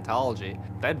of Scientology.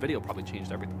 That video probably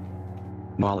changed everything.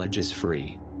 Knowledge is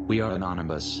free. We are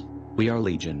anonymous. We are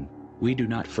Legion. We do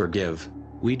not forgive.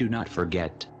 We do not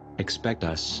forget. Expect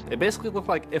us. It basically looked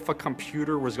like if a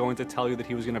computer was going to tell you that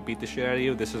he was going to beat the shit out of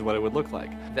you, this is what it would look like.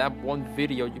 That one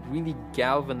video, you really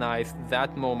galvanized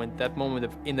that moment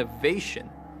of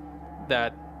innovation.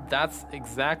 That's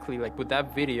exactly like with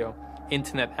that video,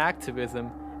 internet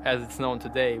activism as it's known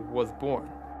today was born.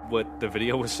 What the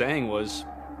video was saying was,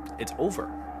 it's over.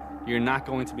 You're not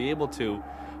going to be able to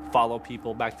follow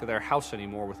people back to their house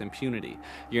anymore with impunity.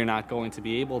 You're not going to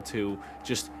be able to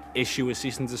just issue a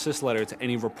cease and desist letter to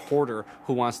any reporter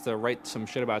who wants to write some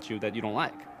shit about you that you don't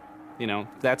like. You know,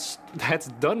 that's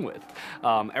done with.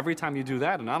 Every time you do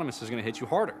that, Anonymous is going to hit you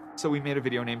harder. So we made a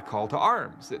video named Call to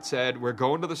Arms that said, we're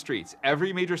going to the streets.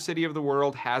 Every major city of the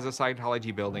world has a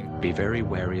Scientology building. Be very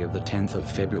wary of the 10th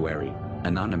of February.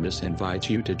 Anonymous invites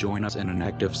you to join us in an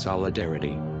act of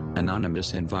solidarity.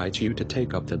 Anonymous invites you to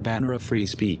take up the banner of free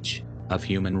speech, of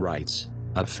human rights,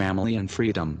 of family and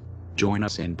freedom. Join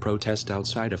us in protest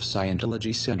outside of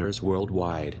Scientology centers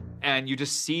worldwide. And you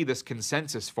just see this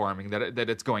consensus forming that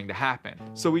it's going to happen.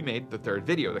 So we made the third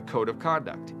video, the Code of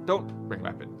Conduct. Don't bring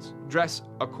weapons. Dress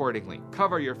accordingly.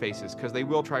 Cover your faces, because they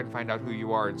will try and find out who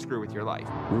you are and screw with your life.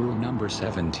 Rule number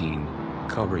 17.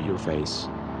 Cover your face.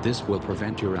 This will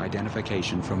prevent your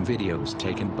identification from videos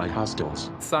taken by hostiles.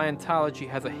 Scientology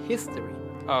has a history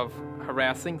of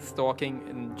harassing, stalking,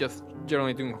 and just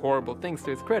generally doing horrible things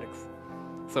to its critics.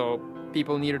 So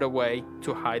people needed a way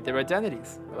to hide their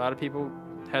identities. A lot of people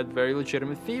had very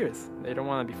legitimate fears. They don't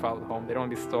want to be followed home. They don't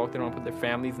want to be stalked. They don't want to put their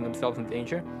families and themselves in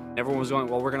danger. Everyone was going,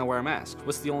 well, we're going to wear a mask.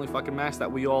 What's the only fucking mask that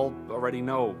we all already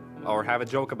know or have a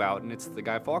joke about? And it's the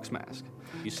Guy Fawkes mask.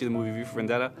 You see the movie V for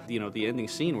Vendetta, you know, the ending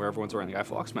scene where everyone's wearing the Guy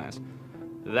Fawkes mask.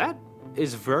 That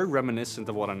is very reminiscent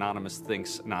of what Anonymous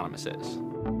thinks Anonymous is.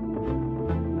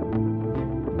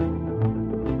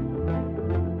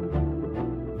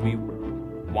 We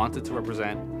wanted to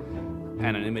represent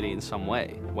anonymity in some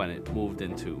way when it moved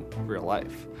into real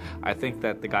life. I think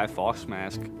that the Guy Fawkes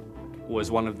mask was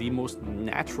one of the most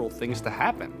natural things to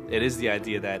happen. It is the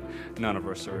idea that none of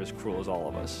us are as cruel as all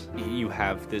of us. You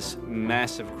have this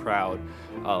massive crowd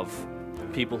of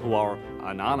people who are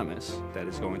anonymous that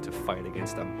is going to fight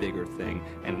against a bigger thing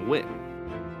and win.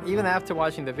 Even after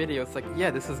watching the video, it's like, yeah,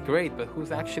 this is great, but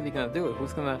who's actually gonna do it?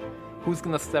 Who's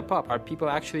gonna step up? Are people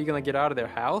actually gonna get out of their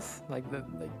house?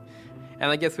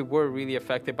 And I guess we were really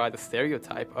affected by the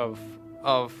stereotype of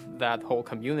of that whole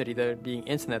community, they're being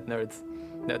internet nerds,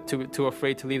 they're too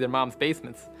afraid to leave their mom's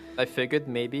basements. I figured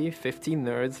maybe 50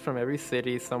 nerds from every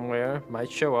city somewhere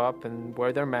might show up and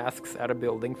wear their masks at a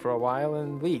building for a while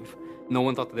and leave. No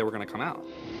one thought that they were going to come out.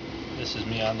 This is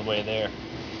me on the way there.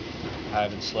 I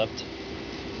haven't slept.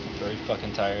 I'm very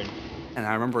fucking tired. And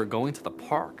I remember going to the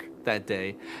park that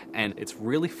day, and it's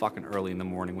really fucking early in the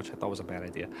morning, which I thought was a bad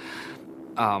idea.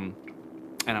 And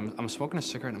I'm smoking a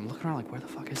cigarette, and I'm looking around like, where the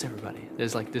fuck is everybody?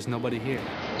 There's nobody here.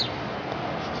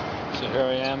 So here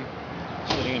I am,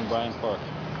 sitting in Bryant Park,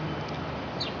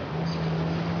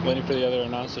 waiting for the other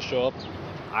announce to show up.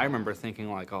 I remember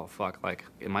thinking like, oh fuck, like,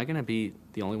 am I gonna be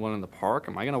the only one in the park?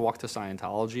 Am I gonna walk to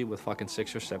Scientology with fucking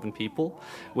 6 or 7 people?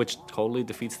 Which totally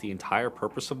defeats the entire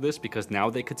purpose of this, because now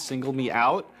they could single me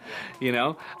out, you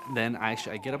know? Then I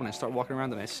get up and I start walking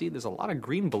around and I see there's a lot of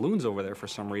green balloons over there for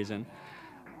some reason.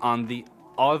 On the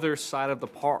other side of the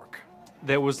park,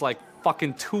 there was like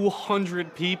fucking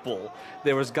 200 people.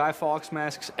 There was Guy Fawkes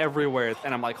masks everywhere.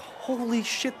 And I'm like, holy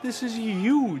shit, this is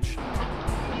huge.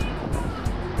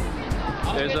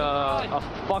 There's a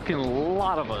fucking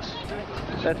lot of us.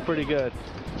 That's pretty good.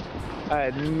 I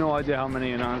had no idea how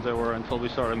many Anons there were until we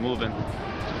started moving.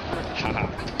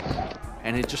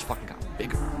 And it just fucking got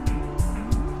bigger.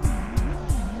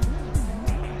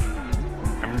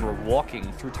 I remember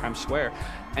walking through Times Square,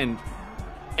 and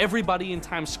everybody in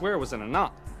Times Square was an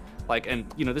Anon. Like, and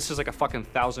you know, this is like a fucking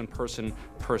 1,000-person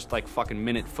per like fucking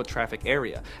minute foot traffic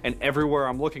area, and everywhere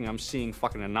I'm looking, I'm seeing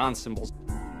fucking Anon symbols.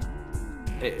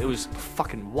 It was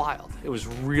fucking wild. It was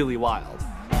really wild.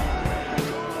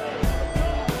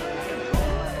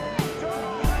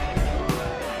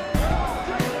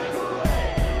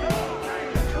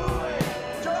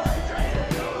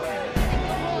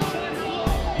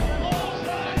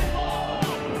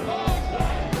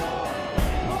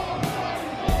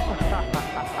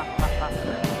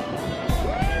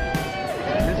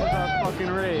 This is our fucking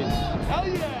raid. Hell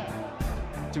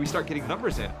yeah! So we start getting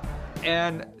numbers in.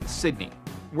 And Sydney.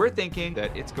 We're thinking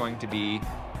that it's going to be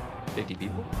 50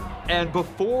 people. And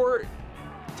before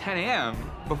 10 a.m.,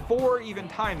 before even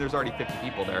time, there's already 50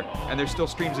 people there. And there's still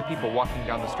streams of people walking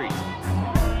down the streets.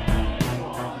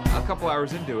 A couple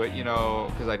hours into it, you know,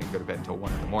 because I didn't go to bed until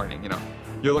 1 in the morning, you know,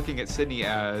 you're looking at Sydney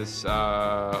as,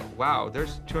 wow,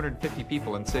 there's 250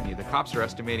 people in Sydney. The cops are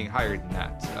estimating higher than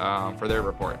that for their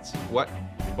reports. What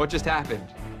just happened?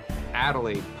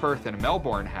 Adelaide, Perth, and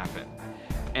Melbourne happened.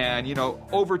 And, you know,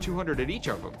 over 200 at each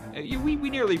of them. We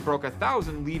nearly broke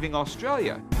 1,000 leaving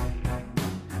Australia.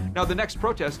 Now, the next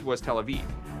protest was Tel Aviv,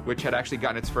 which had actually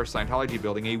gotten its first Scientology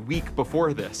building a week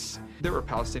before this. There were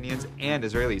Palestinians and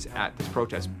Israelis at this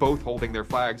protest, both holding their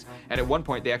flags, and at one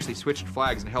point they actually switched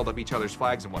flags and held up each other's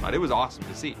flags and whatnot. It was awesome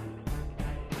to see.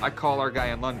 I call our guy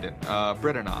in London,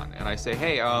 Britanon, and I say,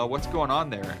 hey, what's going on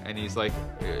there? And he's like,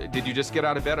 did you just get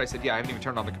out of bed? I said, yeah, I haven't even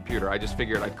turned on the computer. I just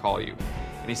figured I'd call you.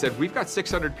 And he said, we've got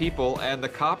 600 people, and the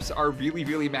cops are really,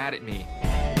 really mad at me.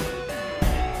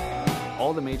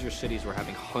 All the major cities were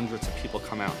having hundreds of people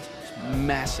come out. It's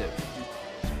massive.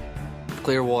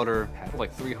 Clearwater had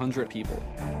like 300 people.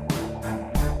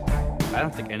 I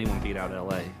don't think anyone beat out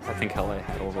LA. I think LA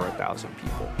had over 1,000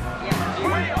 people.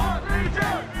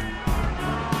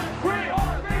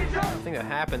 The thing that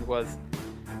happened was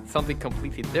something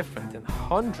completely different, and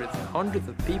hundreds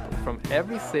of people from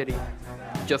every city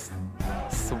just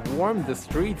swarmed the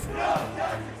streets.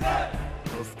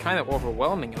 It was kind of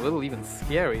overwhelming, a little even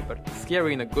scary, but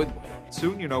scary in a good way.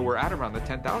 Soon, you know, we're at around the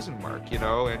 10,000 mark, you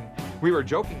know, and we were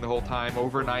joking the whole time,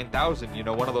 over 9,000, you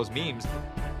know, one of those memes.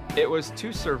 It was too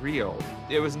surreal.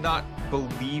 It was not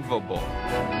believable.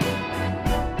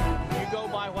 You go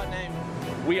by what name?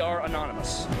 We are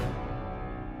anonymous.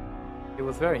 It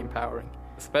was very empowering,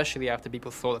 especially after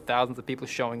people saw the thousands of people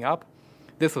showing up.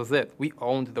 This was it. We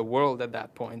owned the world at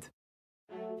that point.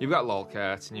 You've got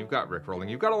lolcats, and you've got rickrolling.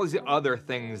 You've got all these other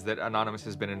things that Anonymous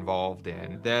has been involved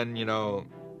in. Then, you know,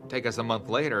 take us a month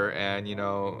later, and, you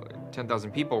know,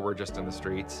 10,000 people were just in the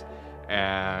streets.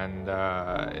 And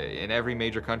in every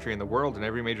major country in the world, in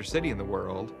every major city in the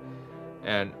world.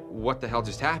 And what the hell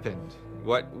just happened?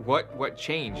 What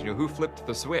changed? You know, who flipped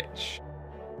the switch?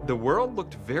 The world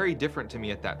looked very different to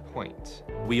me at that point.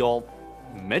 We all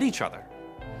met each other.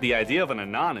 The idea of an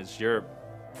Anon is you're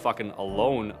fucking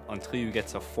alone until you get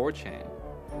to 4chan,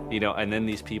 you know, and then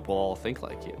these people all think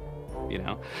like you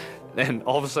know? Then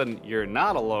all of a sudden you're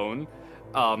not alone.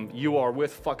 You are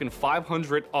with fucking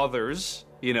 500 others,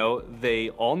 you know, they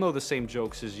all know the same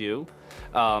jokes as you.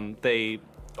 They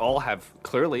all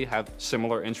clearly have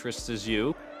similar interests as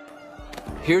you.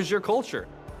 Here's your culture.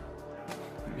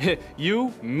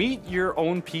 You meet your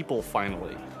own people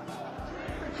finally.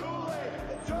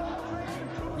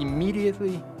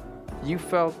 immediately you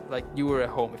felt like you were at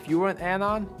home. If you were an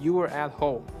Anon, you were at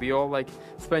home. We all like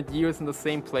spent years in the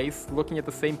same place, looking at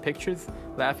the same pictures,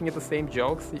 laughing at the same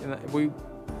jokes. You know, we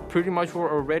pretty much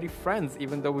were already friends,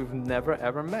 even though we've never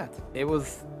ever met. It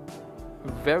was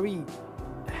very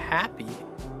happy.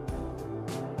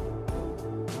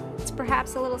 It's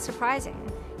perhaps a little surprising.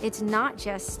 It's not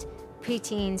just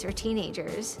preteens or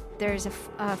teenagers. There's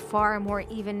a far more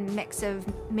even mix of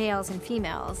males and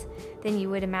females than you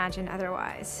would imagine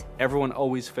otherwise. Everyone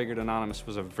always figured Anonymous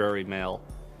was a very male,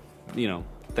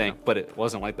 thing, but it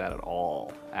wasn't like that at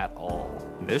all,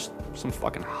 There's some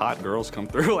fucking hot girls come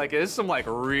through. Like, there's some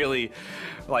really,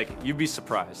 you'd be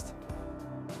surprised.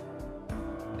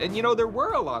 And there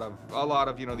were a lot of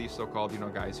these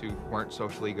so-called guys who weren't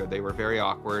socially good. They were very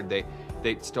awkward. They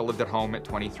still lived at home at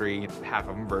 23, half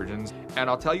of them virgins. And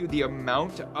I'll tell you, the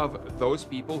amount of those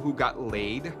people who got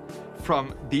laid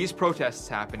from these protests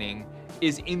happening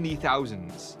is in the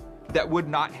thousands that would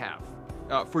not have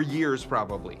for years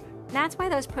probably. That's why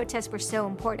those protests were so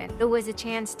important. It was a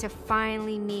chance to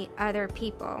finally meet other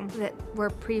people that were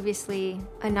previously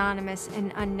anonymous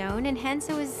and unknown, and hence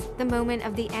it was the moment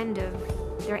of the end of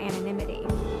their anonymity.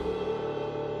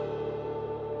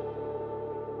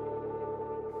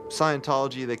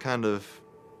 Scientology, they kind of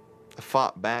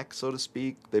fought back, so to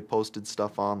speak. They posted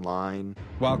stuff online.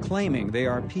 While claiming they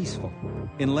are peaceful,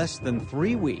 in less than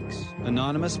 3 weeks,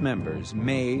 anonymous members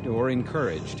made or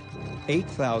encouraged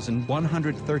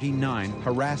 8,139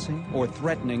 harassing or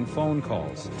threatening phone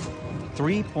calls,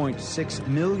 3.6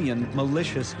 million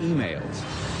malicious emails,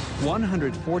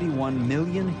 141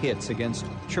 million hits against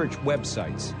church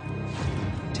websites,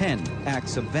 10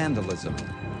 acts of vandalism,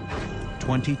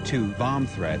 22 bomb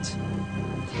threats,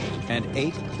 and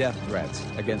 8 death threats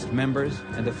against members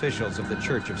and officials of the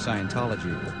Church of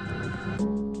Scientology.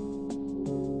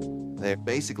 They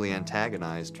basically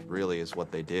antagonized, really, is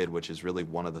what they did, which is really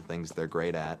one of the things they're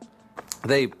great at.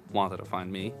 They wanted to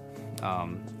find me.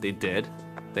 They did.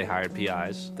 They hired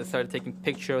PIs. They started taking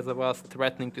pictures of us,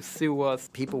 threatening to sue us.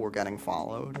 People were getting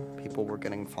followed. People were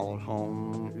getting followed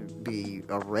home. It'd be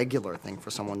a regular thing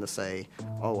for someone to say,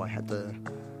 oh, I had to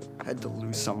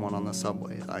lose someone on the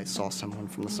subway. I saw someone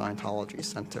from the Scientology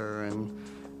Center, and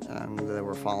they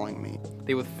were following me.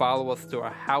 They would follow us to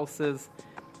our houses,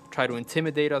 try to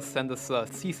intimidate us, send us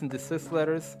cease and desist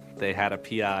letters. They had a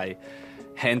PI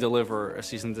hand deliver a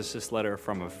cease and desist letter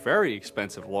from a very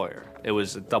expensive lawyer. It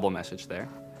was a double message there.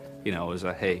 It was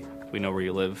a, hey, we know where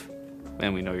you live,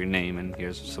 and we know your name, and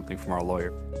here's something from our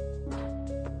lawyer.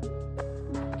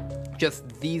 Just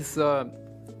these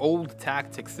old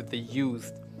tactics that they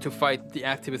used to fight the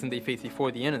activism they faced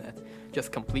before the internet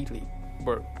just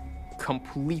were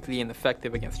completely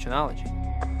ineffective against Chanology.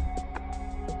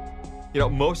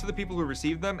 Most of the people who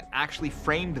received them actually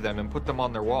framed them and put them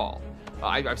on their wall.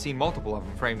 I've seen multiple of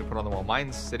them framed and put on the wall.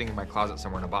 Mine's sitting in my closet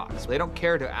somewhere in a box. They don't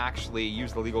care to actually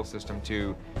use the legal system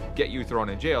to get you thrown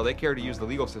in jail. They care to use the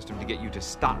legal system to get you to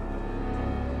stop.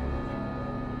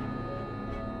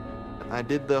 I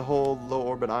did the whole low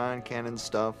orbit ion cannon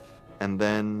stuff, and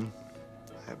then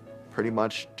I pretty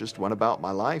much just went about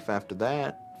my life after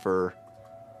that for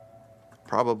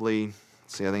probably,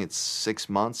 I think it's 6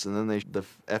 months, and then the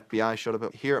FBI showed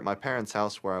up here at my parents'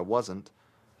 house where I wasn't,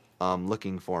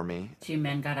 looking for me. 2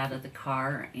 men got out of the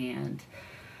car and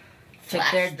took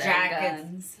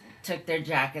their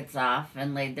jackets off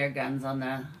and laid their guns on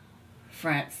the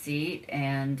front seat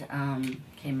and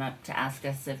came up to ask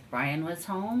us if Brian was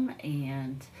home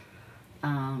and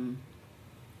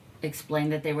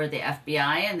explained that they were the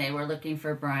FBI and they were looking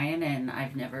for Brian, and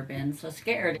I've never been so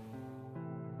scared.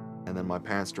 And then my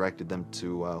parents directed them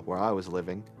to where I was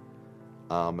living.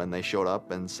 And they showed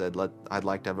up and said, I'd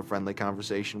like to have a friendly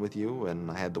conversation with you.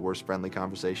 And I had the worst friendly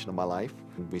conversation of my life.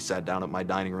 We sat down at my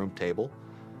dining room table,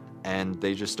 and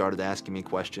they just started asking me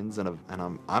questions. And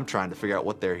I'm trying to figure out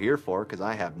what they're here for, because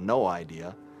I have no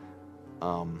idea.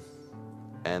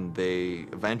 And they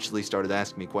eventually started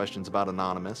asking me questions about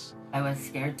Anonymous. I was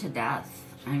scared to death.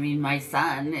 I mean, my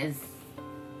son is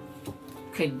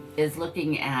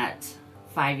looking at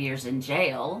 5 years in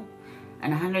jail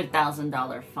and a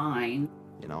 $100,000 fine.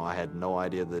 I had no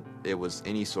idea that it was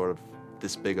any sort of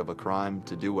this big of a crime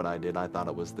to do what I did. I thought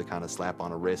it was the kind of slap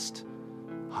on a wrist,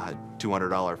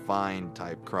 $200 fine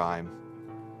type crime.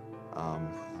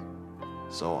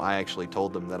 So I actually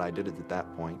told them that I did it at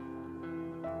that point.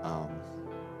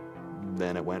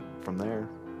 Then it went from there.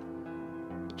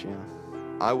 But yeah.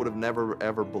 I would have never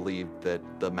ever believed that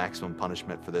the maximum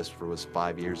punishment for this was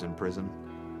 5 years in prison.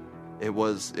 It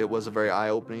was a very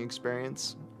eye-opening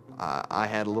experience. I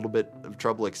had a little bit of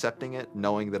trouble accepting it,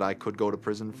 knowing that I could go to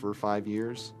prison for 5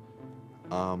 years.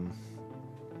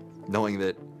 Knowing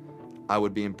that I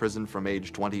would be in prison from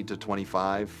age 20 to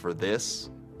 25 for this,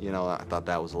 you know, I thought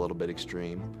that was a little bit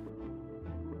extreme.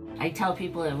 I tell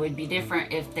people it would be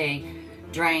different if they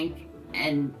drank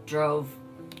and drove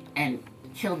and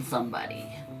killed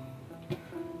somebody.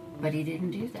 But he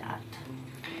didn't do that.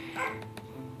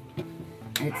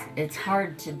 It's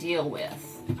hard to deal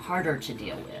with, harder to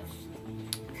deal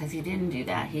with, because he didn't do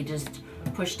that. He just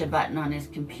pushed a button on his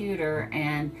computer,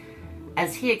 and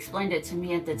as he explained it to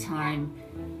me at the time,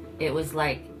 it was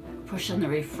like pushing the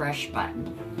refresh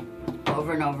button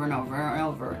over and over and over and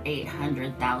over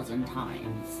 800,000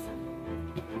 times.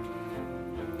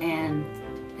 And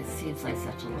it seems like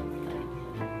such a little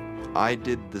thing. I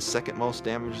did the second most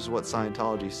damage is what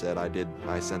Scientology said.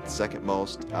 I sent the second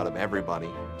most out of everybody.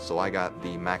 So I got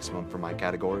the maximum for my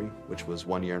category, which was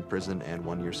 1 year in prison and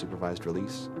 1 year supervised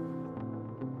release.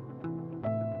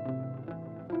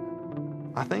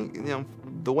 I think, you know,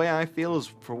 the way I feel is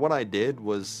for what I did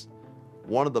was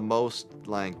one of the most,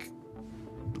 like,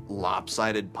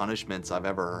 lopsided punishments I've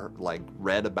ever, like,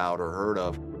 read about or heard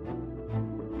of.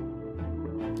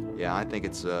 Yeah, I think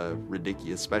it's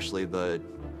ridiculous, especially the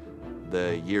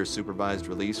year supervised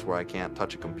release where I can't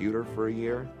touch a computer for a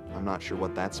year. I'm not sure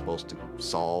what that's supposed to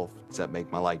solve, except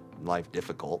make my life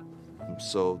difficult.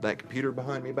 So that computer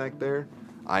behind me back there,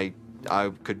 I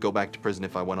could go back to prison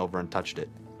if I went over and touched it.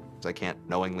 I can't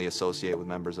knowingly associate with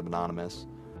members of Anonymous.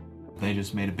 They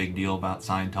just made a big deal about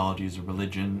Scientology as a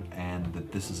religion and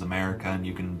that this is America and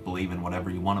you can believe in whatever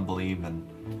you want to believe, and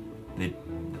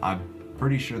I'm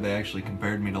pretty sure they actually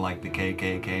compared me to like the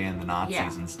KKK and the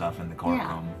Nazis and stuff in the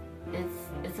courtroom. Yeah,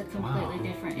 it's a completely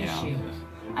different issue.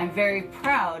 I'm very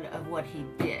proud of what he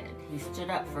did. He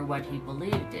stood up for what he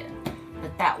believed in,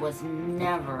 but that was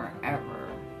never, ever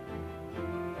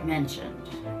mentioned.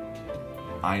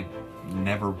 I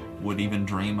never would even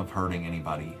dream of hurting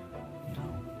anybody, you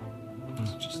know.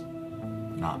 It's just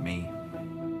not me.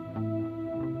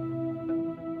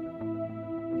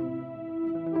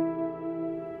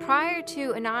 Prior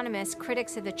to Anonymous,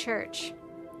 critics of the church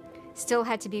still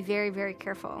had to be very, very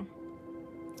careful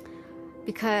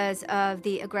because of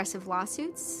the aggressive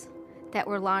lawsuits that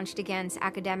were launched against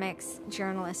academics,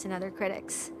 journalists, and other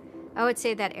critics. I would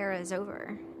say that era is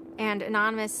over. And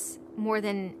Anonymous, more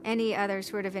than any other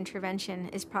sort of intervention,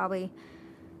 is probably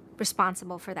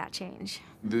responsible for that change.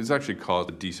 This actually caused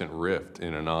a decent rift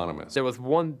in Anonymous. There was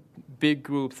one big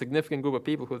group, significant group of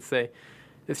people who would say,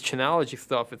 this Chinology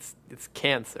stuff, it's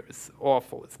cancer, it's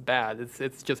awful, it's bad,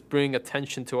 it's just bringing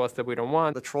attention to us that we don't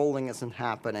want. The trolling isn't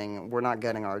happening, we're not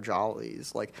getting our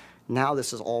jollies. Like, now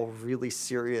this is all really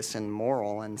serious and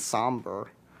moral and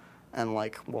somber, and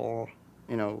like, well,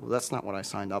 you know, that's not what I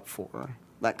signed up for,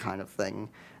 that kind of thing.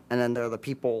 And then there are the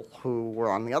people who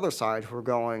were on the other side who are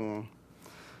going,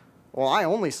 well, I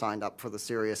only signed up for the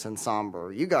serious and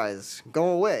somber. You guys, go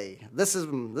away. This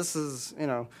is, you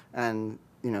know, and,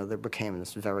 you know, there became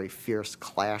this very fierce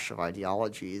clash of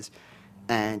ideologies,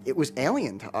 and it was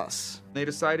alien to us. They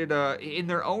decided, in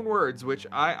their own words, which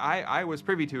I was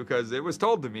privy to because it was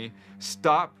told to me,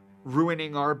 stop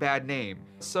ruining our bad name.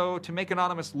 So to make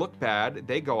Anonymous look bad,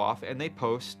 they go off and they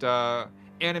post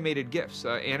animated GIFs,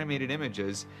 animated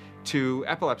images to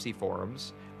epilepsy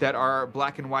forums that are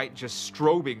black and white, just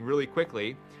strobing really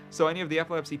quickly. So any of the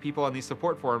epilepsy people on these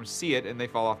support forums see it and they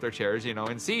fall off their chairs, you know,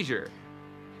 in seizure.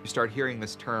 You start hearing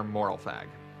this term moral fag.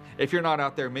 If you're not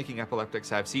out there making epileptics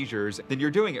have seizures, then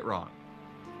you're doing it wrong.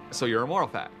 So you're a moral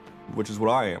fag. Which is what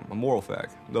I am, a moral fag.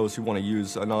 Those who want to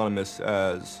use Anonymous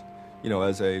as, you know,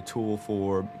 as a tool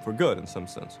for good in some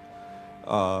sense.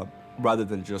 Rather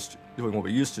than just doing what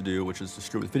we used to do, which is to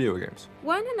screw with video games.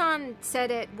 One Anon said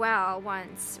it well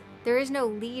once. There is no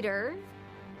leader.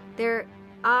 Their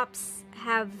ops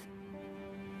have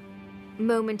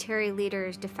momentary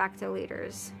leaders, de facto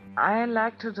leaders. I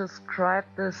like to describe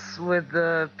this with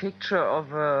the picture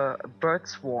of a bird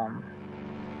swarm.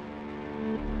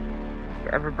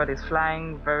 Everybody's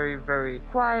flying very, very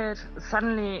quiet.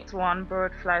 Suddenly one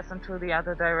bird flies into the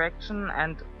other direction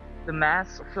and the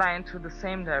mass fly into the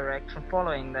same direction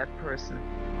following that person.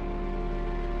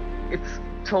 It's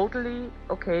totally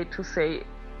okay to say,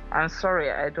 I'm sorry,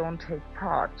 I don't take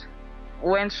part.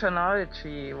 When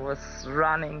Chinology was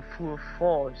running full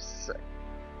force,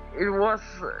 it was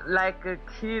like a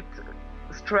kid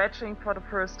stretching for the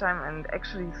first time and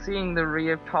actually seeing the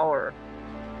real power.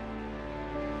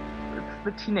 It's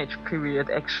the teenage period,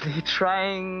 actually,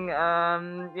 trying,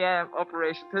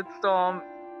 Operation Titstorm.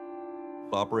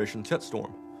 Operation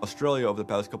Titstorm. Australia over the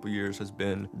past couple of years has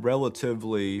been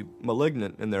relatively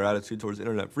malignant in their attitude towards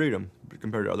internet freedom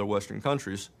compared to other Western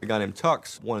countries. A guy named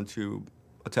Tux wanted to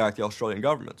attack the Australian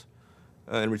government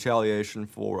in retaliation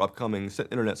for upcoming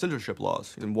internet censorship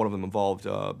laws. And one of them involved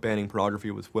banning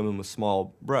pornography with women with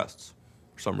small breasts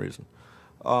for some reason.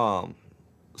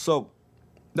 So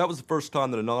that was the first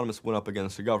time that Anonymous went up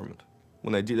against the government.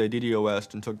 When they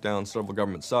DDoS'd and took down several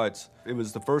government sites, it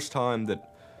was the first time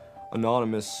that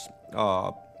Anonymous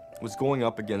was going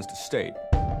up against a state.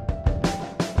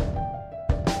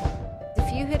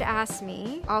 If you had asked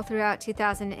me all throughout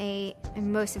 2008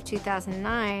 and most of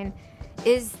 2009,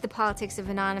 is the politics of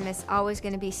Anonymous always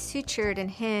going to be sutured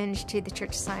and hinged to the Church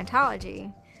of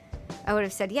Scientology? I would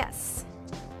have said yes.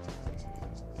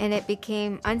 And it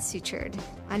became unsutured,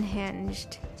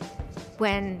 unhinged,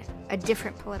 when a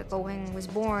different political wing was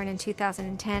born in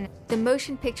 2010. The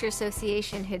Motion Picture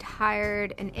Association had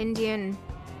hired an Indian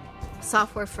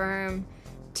software firm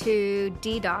to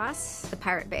DDoS the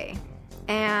Pirate Bay.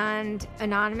 And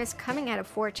Anonymous, coming out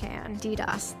of 4chan,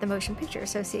 DDoS, the Motion Picture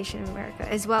Association of America,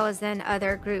 as well as then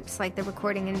other groups like the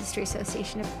Recording Industry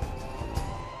Association.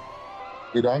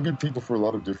 It angered people for a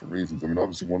lot of different reasons. I mean,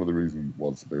 obviously one of the reasons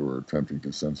was they were attempting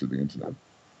to censor the internet.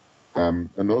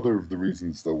 Another of the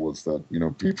reasons, though, was that, you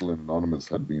know, people in Anonymous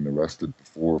had been arrested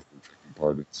before for taking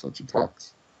part in such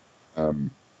attacks,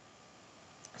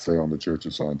 say on the Church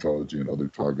of Scientology and other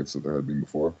targets that there had been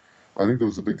before. I think there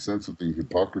was a big sense of the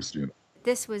hypocrisy in it.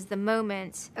 This was the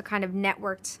moment a kind of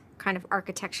networked kind of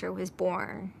architecture was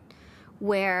born,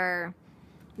 where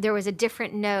there was a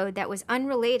different node that was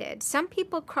unrelated. Some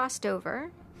people crossed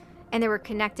over, and they were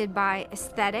connected by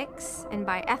aesthetics and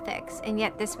by ethics, and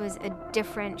yet this was a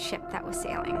different ship that was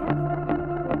sailing.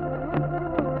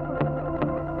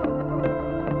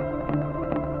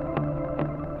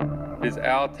 It is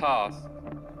our task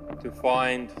to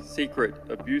find secret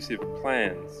abusive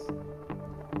plans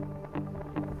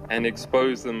and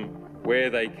expose them where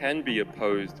they can be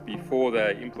opposed before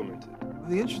they're implemented.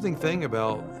 The interesting thing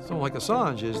about someone like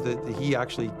Assange is that he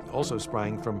actually also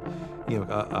sprang from, you know,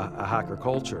 a hacker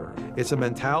culture. It's a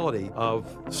mentality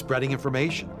of spreading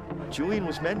information. Julian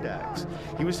was Mendax.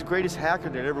 He was the greatest hacker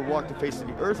that ever walked the face of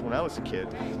the earth when I was a kid.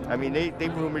 I mean, they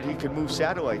rumored he could move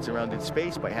satellites around in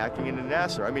space by hacking into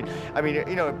NASA. I mean,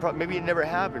 you know, maybe it never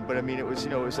happened, but I mean, it was, you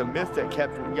know, it was a myth that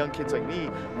kept young kids like me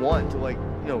wanting to, like,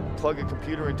 you know, plug a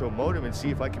computer into a modem and see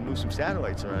if I can move some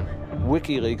satellites around.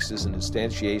 WikiLeaks is an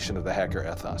instantiation of the hacker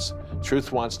ethos.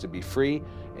 Truth wants to be free,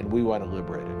 and we want to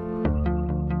liberate it.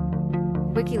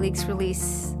 WikiLeaks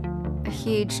released a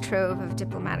huge trove of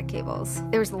diplomatic cables.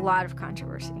 There was a lot of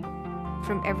controversy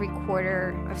from every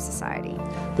quarter of society.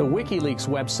 The WikiLeaks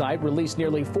website released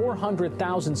nearly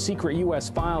 400,000 secret U.S.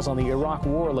 files on the Iraq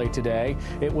War late today.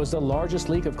 It was the largest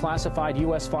leak of classified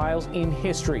U.S. files in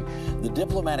history. The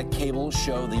diplomatic cables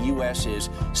show the U.S. is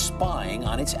spying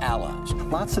on its allies.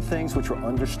 Lots of things which were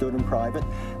understood in private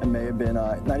and may have been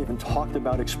not even talked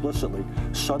about explicitly.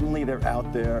 Suddenly they're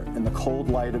out there in the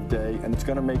cold light of day, and it's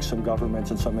going to make some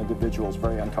governments and some individuals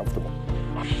very uncomfortable.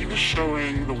 He was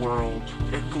showing the world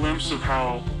a glimpse of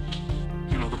how,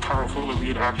 you know, the powerful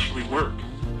elite actually work.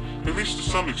 At least to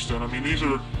some extent. I mean, these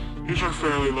are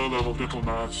fairly low-level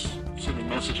diplomats sending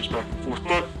messages back and forth,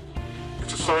 but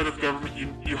it's a side of government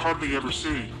you hardly ever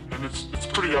see, and it's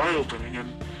pretty eye-opening. And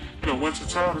you know, once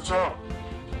it's out, it's out.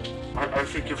 I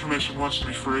think information wants to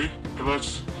be free. But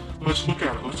let's look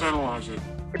at it. Let's analyze it.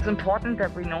 It's important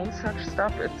that we know such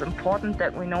stuff. It's important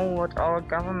that we know what our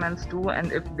governments do,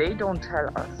 and if they don't tell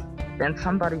us, then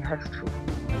somebody has to.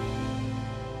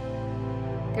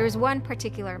 There was one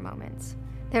particular moment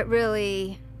that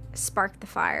really sparked the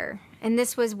fire, and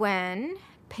this was when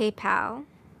PayPal,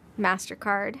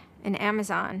 MasterCard, and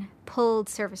Amazon pulled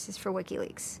services for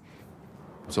WikiLeaks.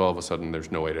 So all of a sudden,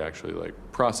 there's no way to actually like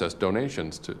process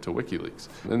donations to WikiLeaks.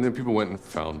 And then people went and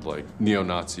found like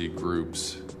neo-Nazi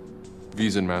groups.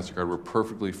 Visa and MasterCard were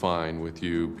perfectly fine with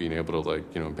you being able to, like,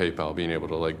 you know, PayPal being able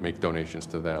to like make donations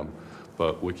to them,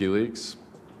 but WikiLeaks,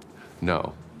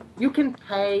 no. You can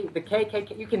pay the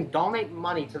KKK, you can donate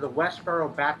money to the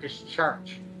Westboro Baptist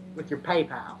Church with your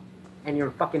PayPal and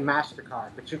your fucking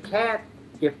MasterCard, but you can't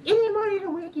give any money to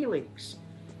WikiLeaks.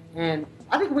 And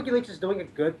I think WikiLeaks is doing a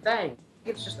good thing.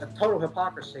 It's just a total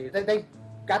hypocrisy. They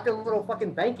got their little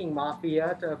fucking banking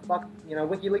mafia to fuck, you know,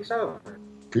 WikiLeaks over.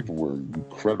 People were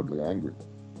incredibly angry.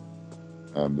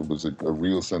 There was a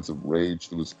real sense of rage.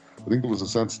 I think there was a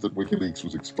sense that WikiLeaks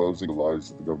was exposing the lies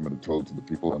that the government had told to the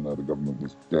people, and now the government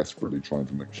was desperately trying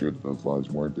to make sure that those lies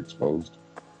weren't exposed.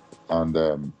 And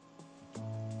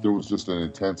there was just an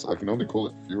intense, I can only call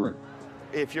it fury.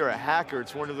 If you're a hacker,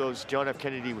 it's one of those John F.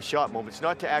 Kennedy was shot moments,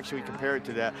 not to actually compare it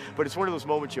to that, but it's one of those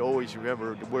moments you always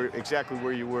remember exactly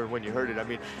where you were when you heard it. I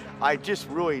mean, I just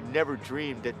really never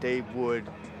dreamed that they would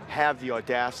have the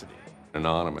audacity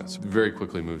Anonymous very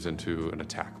quickly moves into an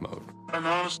attack mode.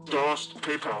 Anonymous DOSed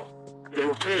PayPal. They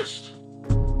were pissed.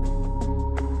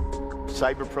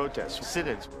 Cyber protests,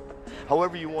 sit-ins,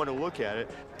 however you want to look at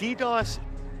it. DDoS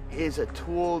is a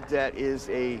tool that is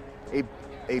a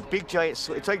big giant,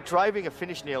 it's like driving a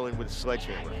finish nail in with a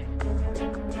sledgehammer.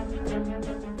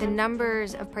 The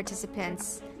numbers of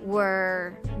participants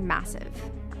were massive,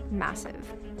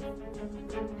 massive.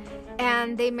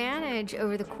 And they managed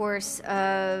over the course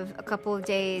of a couple of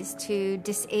days to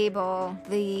disable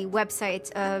the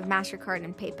websites of MasterCard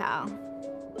and PayPal.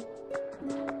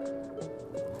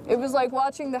 It was like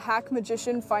watching the hack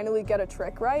magician finally get a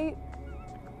trick right,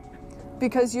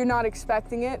 because you're not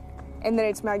expecting it, and then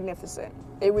it's magnificent.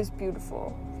 It was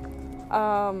beautiful.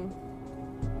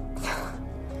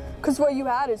 Because what you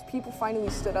had is people finally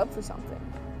stood up for something.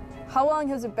 How long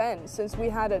has it been since we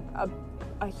had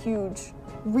a huge,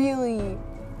 really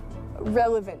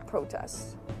relevant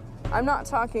protest? I'm not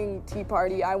talking Tea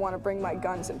Party, I want to bring my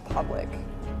guns in public.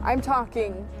 I'm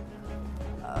talking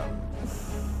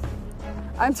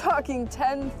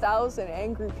 10,000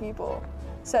 angry people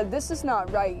said this is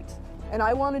not right, and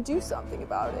I want to do something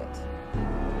about it.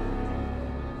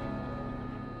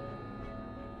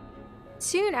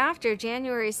 Soon after,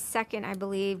 January 2nd, I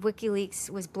believe,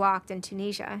 WikiLeaks was blocked in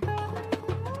Tunisia.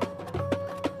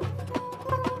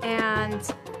 And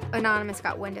Anonymous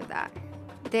got wind of that.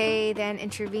 They then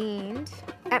intervened,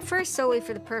 at first solely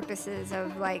for the purposes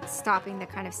of like stopping the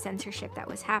kind of censorship that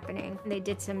was happening. They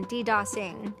did some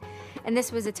DDoSing, and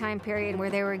this was a time period where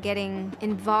they were getting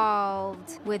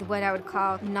involved with what I would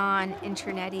call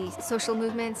non-internet-y social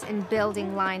movements and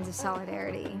building lines of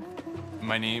solidarity.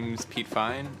 My name's Pete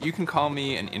Fine. You can call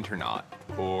me an internaut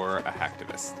or a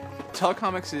hacktivist.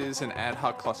 Telecomics is an ad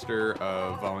hoc cluster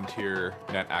of volunteer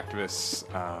net activists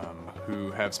who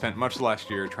have spent much of the last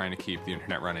year trying to keep the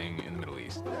internet running in the Middle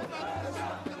East.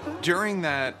 During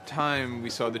that time, we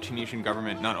saw the Tunisian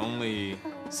government not only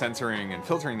censoring and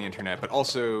filtering the internet, but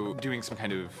also doing some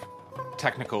kind of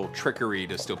technical trickery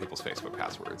to steal people's Facebook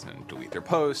passwords and delete their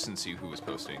posts and see who was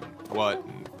posting what,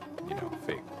 and, you know,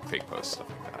 fake posts, stuff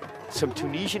like that. Some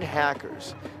Tunisian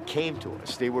hackers came to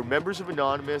us. They were members of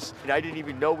Anonymous, and I didn't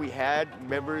even know we had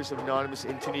members of Anonymous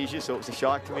in Tunisia, so it was a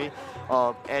shock to me.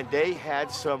 And they had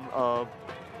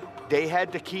they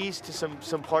had the keys to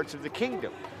some parts of the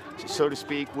kingdom, so to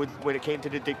speak, when it came to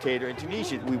the dictator in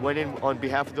Tunisia. We went in on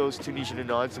behalf of those Tunisian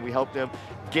Anons, and we helped them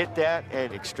get that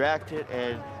and extract it,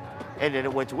 and then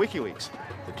it went to WikiLeaks.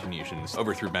 The Tunisians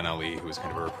overthrew Ben Ali, who was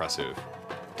kind of a repressive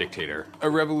dictator. A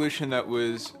revolution that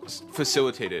was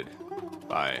facilitated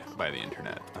by the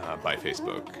internet, by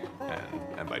Facebook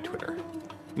and by Twitter.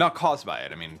 Not caused by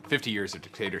it. I mean, 50 years of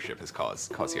dictatorship has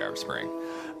caused the Arab Spring.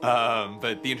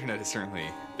 But the internet has certainly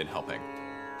been helping.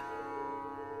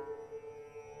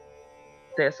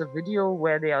 There's a video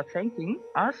where they are thanking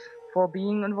us for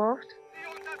being involved,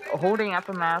 holding up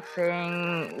a mask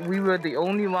saying we were the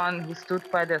only one who stood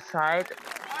by their side.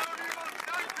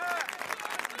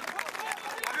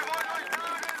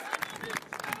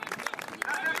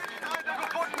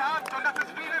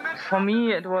 For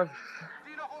me, it was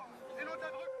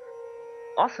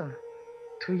awesome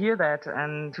to hear that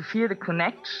and to feel the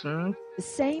connection. The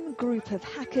same group of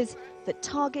hackers that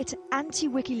target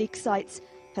anti-WikiLeaks sites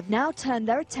have now turned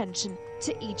their attention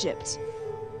to Egypt.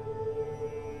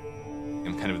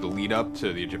 In kind of the lead up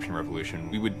to the Egyptian revolution,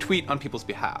 we would tweet on people's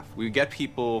behalf. We would get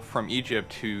people from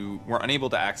Egypt who were unable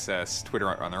to access Twitter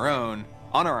on their own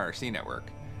on our IRC network,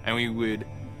 and we would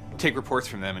take reports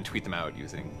from them and tweet them out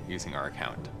using our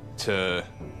account to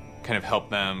kind of help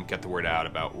them get the word out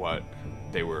about what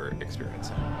they were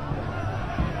experiencing.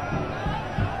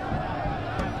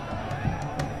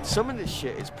 Some of this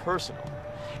shit is personal.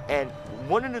 And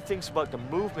one of the things about the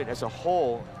movement as a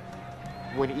whole,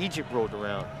 when Egypt rolled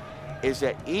around, is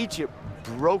that Egypt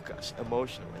broke us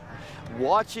emotionally.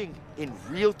 Watching in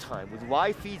real time with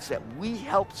live feeds that we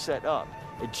helped set up,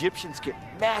 Egyptians get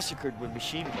massacred with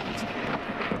machine guns.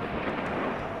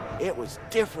 It was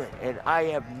different, and I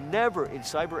have never in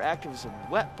cyber activism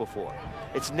wept before.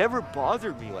 It's never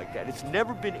bothered me like that. It's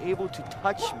never been able to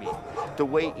touch me the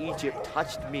way Egypt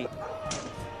touched me.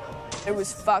 It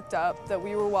was fucked up that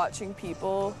we were watching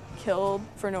people killed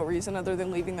for no reason other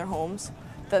than leaving their homes,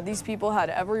 that these people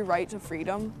had every right to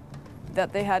freedom,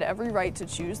 that they had every right to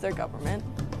choose their government.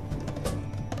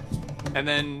 And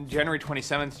then January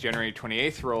 27th, January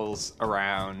 28th rolls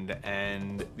around,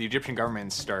 and the Egyptian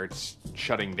government starts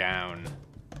shutting down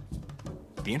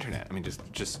the internet. I mean,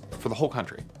 just for the whole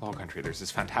country. The whole country. There's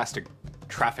this fantastic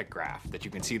traffic graph that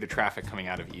you can see the traffic coming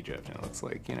out of Egypt, and it looks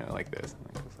like, you know, like this.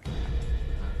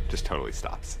 Just totally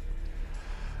stops.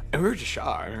 And we were just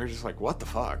shocked. We were just like, what the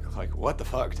fuck? Like, what the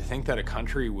fuck? To think that a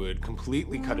country would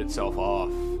completely cut itself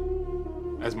off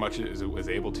as much as it was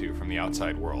able to from the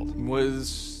outside world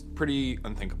was pretty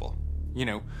unthinkable. You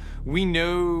know, we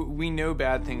know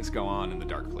bad things go on in the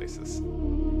dark places.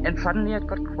 And suddenly it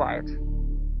got quiet.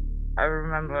 I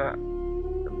remember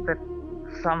that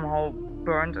somehow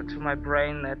burned into my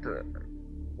brain that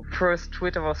first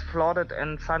Twitter was flooded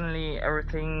and suddenly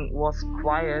everything was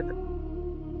quiet.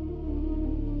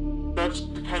 That's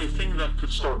the kind of thing that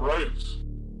could start riots.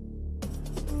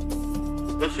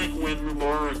 I think when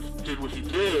Mubarak did what he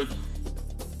did,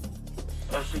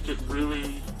 I think it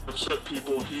really upset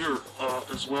people here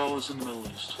as well as in the Middle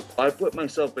East. I put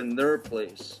myself in their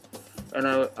place, and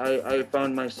I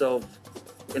found myself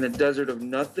in a desert of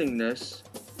nothingness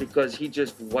because he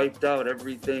just wiped out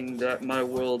everything that my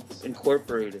world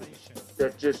incorporated.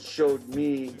 That just showed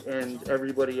me and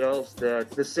everybody else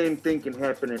that the same thing can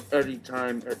happen at any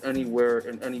time, at anywhere,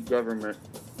 in any government.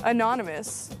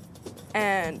 Anonymous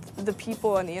and the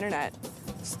people on the internet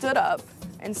stood up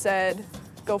and said,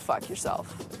 go fuck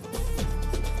yourself.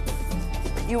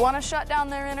 You want to shut down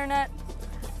their internet?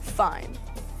 Fine.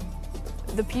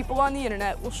 The people on the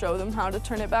internet will show them how to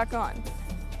turn it back on.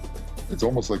 It's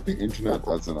almost like the internet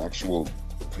as an actual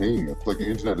thing. It's like the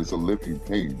internet is a living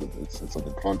thing. It's like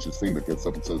a conscious thing that gets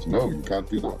up and says, no, you can't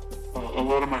do that. A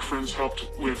lot of my friends helped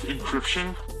with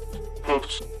encryption,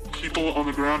 helped people on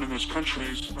the ground in those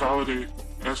countries validate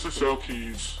SSL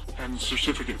keys and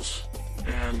certificates,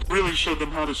 and really showed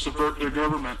them how to subvert their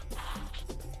government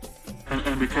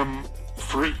and become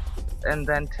free. And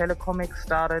then Telecomics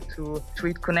started to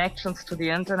tweet connections to the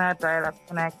internet, dial-up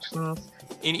connections.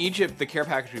 In Egypt, the care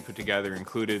package we put together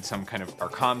included some kind of our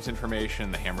comms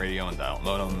information, the ham radio and dial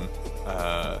modem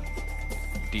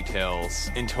details.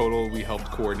 In total, we helped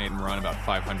coordinate and run about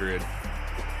 500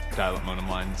 dial-up modem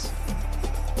lines.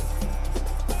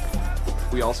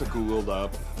 We also Googled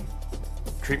up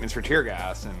treatments for tear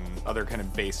gas and other kind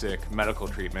of basic medical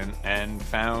treatment and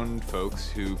found folks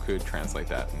who could translate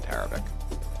that into Arabic.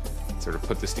 Sort of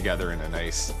put this together in a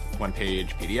nice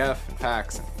one-page PDF and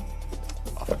fax, and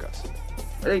off it goes.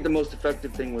 I think the most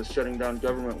effective thing was shutting down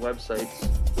government websites.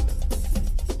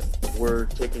 We're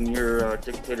taking your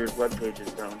dictator's web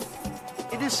pages down.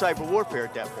 It is cyber warfare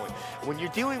at that point. When you're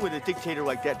dealing with a dictator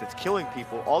like that that's killing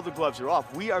people, all the gloves are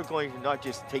off. We are going to not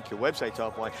just take your websites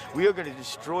offline, we are going to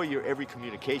destroy your every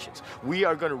communications. We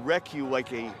are going to wreck you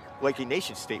like a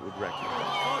nation state would wreck you.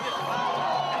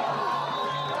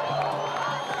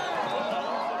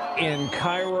 In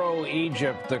Cairo,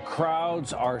 Egypt, the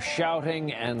crowds are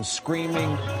shouting and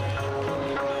screaming.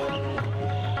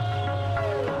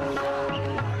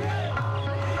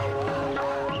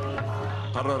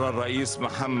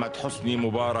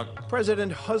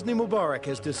 President Hosni Mubarak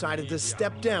has decided to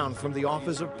step down from the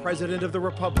office of President of the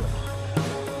Republic.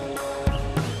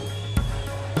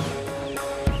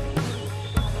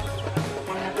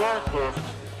 When Mubarak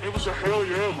left, it was a hell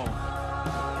yeah moment.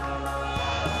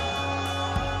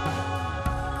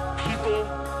 People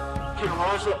can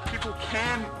rise up, people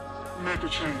can make a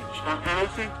change. And I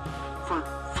think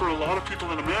for a lot of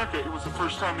people in America, it was the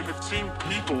first time they had seen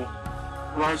people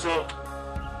rise up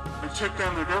and take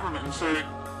down their government and say,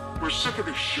 we're sick of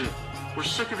this shit. We're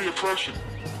sick of the oppression.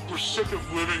 We're sick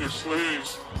of living as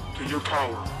slaves to your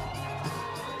power.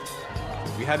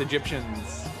 We had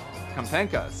Egyptians come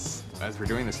thank us as we're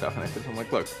doing this stuff, and I said to them,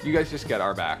 like, look, you guys just get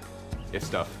our back if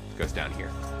stuff goes down here.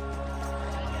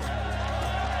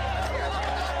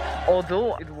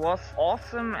 Although it was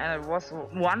awesome and it was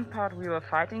one part we were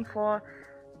fighting for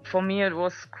me it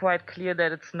was quite clear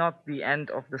that it's not the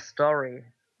end of the story.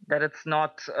 That it's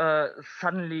not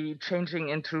suddenly changing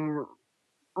into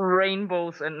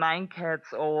rainbows and nine cats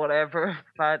or whatever,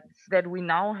 but that we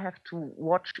now have to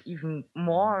watch even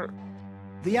more.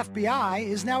 The FBI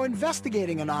is now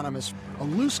investigating Anonymous, a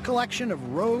loose collection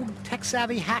of rogue,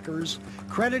 tech-savvy hackers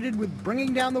credited with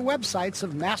bringing down the websites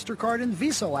of MasterCard and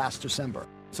Visa last December.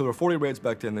 So there were 40 raids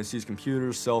back then. They seized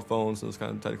computers, cell phones, and those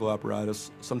kind of technical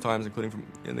apparatus, sometimes including, from,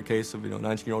 in the case of,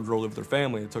 19-year-old girl lived with their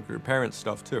family, it took her parents'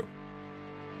 stuff too.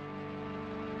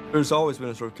 There's always been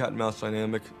a sort of cat-and-mouse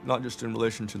dynamic, not just in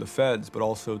relation to the feds, but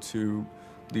also to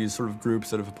these sort of groups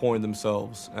that have appointed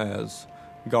themselves as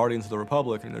guardians of the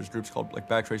Republic. And there's groups called like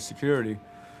Backtrace Security,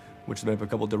 which is made up of a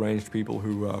couple of deranged people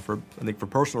who, I think for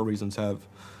personal reasons, have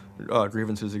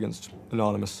grievances against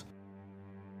Anonymous.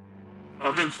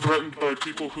 I've been threatened by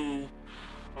people who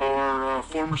are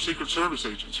former Secret Service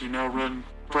agents who now run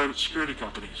private security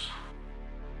companies.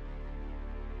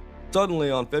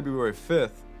 Suddenly, on February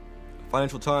 5th,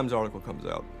 Financial Times article comes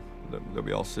out that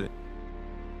we all see.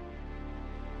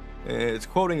 And it's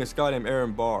quoting this guy named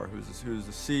Aaron Barr, who's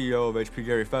the CEO of HP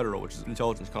Gary Federal, which is an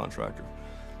intelligence contractor.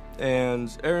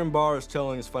 And Aaron Barr is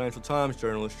telling his Financial Times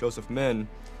journalist, Joseph Min,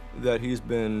 that he's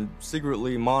been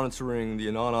secretly monitoring the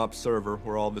AnonOps server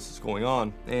where all this is going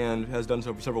on, and has done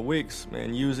so for several weeks,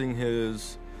 and using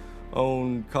his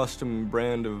own custom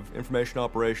brand of information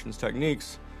operations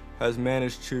techniques, has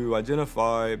managed to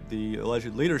identify the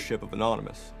alleged leadership of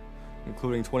Anonymous,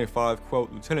 including 25,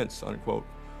 quote, lieutenants, unquote,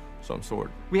 some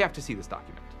sort. We have to see this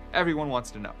document. Everyone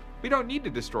wants to know. We don't need to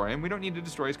destroy him. We don't need to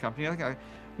destroy his company.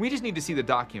 We just need to see the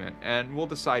document, and we'll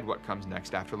decide what comes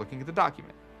next after looking at the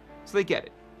document. So they get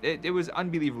it. It was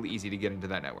unbelievably easy to get into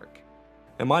that network.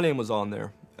 And my name was on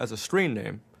there as a screen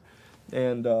name,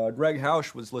 and Greg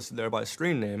Hausch was listed there by a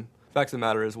screen name. The fact of the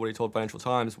matter is, what he told Financial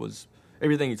Times was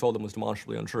everything he told them was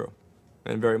demonstrably untrue,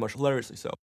 and very much hilariously so.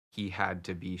 He had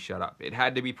to be shut up. It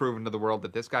had to be proven to the world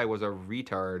that this guy was a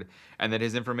retard and that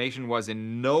his information was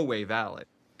in no way valid.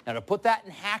 Now, to put that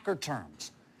in hacker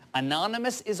terms,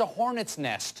 Anonymous is a hornet's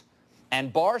nest,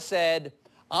 and Barr said,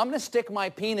 I'm going to stick my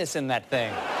penis in that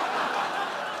thing.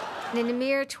 In a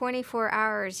mere 24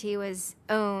 hours, he was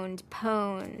owned,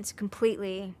 pwned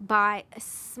completely by a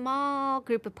small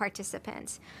group of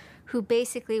participants who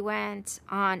basically went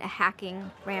on a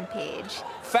hacking rampage.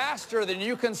 Faster than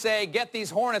you can say, get these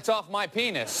hornets off my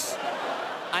penis.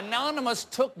 Anonymous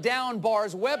took down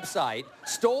Barr's website,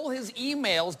 stole his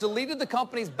emails, deleted the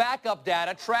company's backup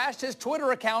data, trashed his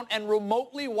Twitter account, and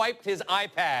remotely wiped his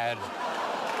iPad.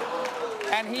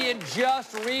 And he had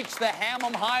just reached the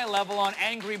Hammam high level on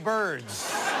Angry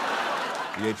Birds.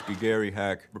 The HB Gary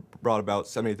hack brought about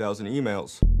 70,000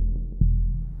 emails.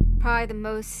 Probably the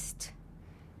most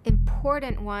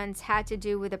important ones had to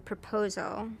do with a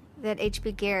proposal that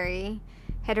HB Gary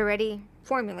had already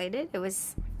formulated. It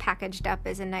was packaged up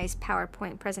as a nice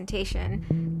PowerPoint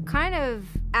presentation. Kind of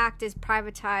act as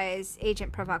privatized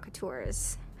agent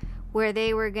provocateurs, where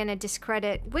they were going to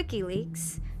discredit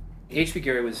WikiLeaks. HB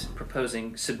Gary was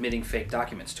proposing submitting fake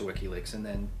documents to WikiLeaks, and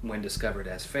then when discovered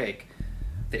as fake,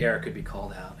 the error could be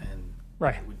called out and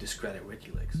it would discredit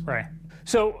WikiLeaks. Right.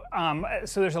 So,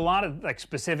 so there's a lot of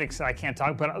specifics that I can't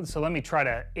talk about. So let me try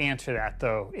to answer that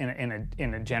though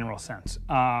in a general sense.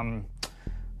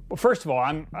 Well, first of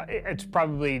all, it's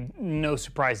probably no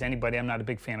surprise to anybody. I'm not a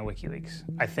big fan of WikiLeaks.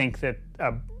 I think that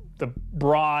the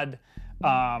broad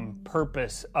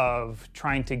purpose of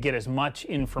trying to get as much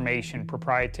information,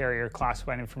 proprietary or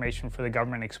classified information for the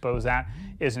government, expose that,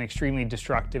 is an extremely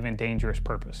destructive and dangerous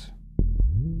purpose.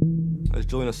 As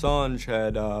Julian Assange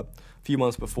had a few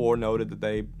months before noted that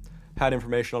they had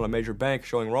information on a major bank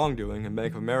showing wrongdoing, and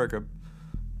Bank of America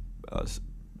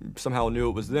somehow knew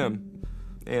it was them.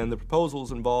 And the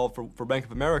proposals involved for Bank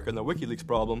of America and the WikiLeaks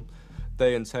problem,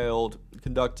 they entailed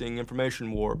conducting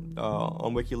information war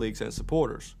on WikiLeaks and its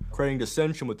supporters, creating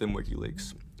dissension within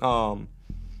WikiLeaks,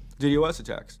 DDoS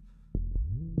attacks.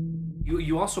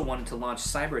 You also wanted to launch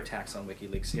cyber attacks on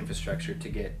WikiLeaks infrastructure to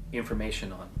get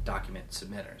information on document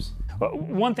submitters. Well,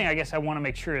 one thing I guess I want to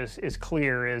make sure is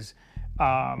clear is,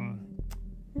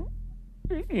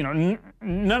 you know,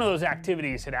 none of those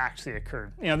activities had actually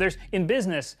occurred. You know, in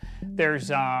business, there's,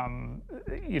 you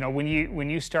know, when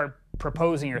you start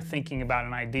proposing or thinking about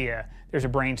an idea, there's a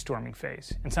brainstorming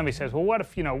phase. And somebody says, well, what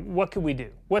if, you know, what could we do?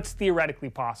 What's theoretically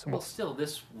possible? Well, still,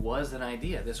 this was an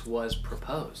idea. This was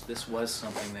proposed. This was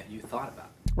something that you thought about.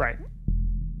 Right.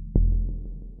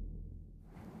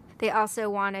 They also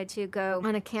wanted to go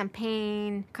on a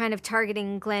campaign kind of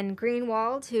targeting Glenn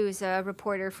Greenwald, who's a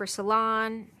reporter for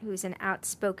Salon, who's an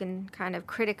outspoken kind of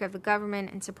critic of the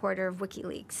government and supporter of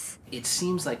WikiLeaks. It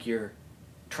seems like you're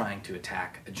trying to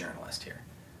attack a journalist here.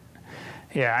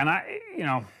 Yeah, and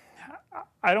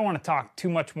I don't want to talk too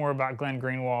much more about Glenn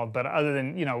Greenwald, but other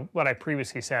than, you know, what I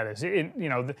previously said is, you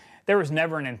know, there was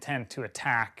never an intent to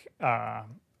attack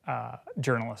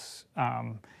journalists,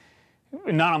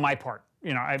 not on my part.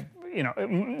 You know,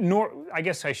 nor I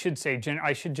guess I should say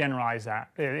I should generalize that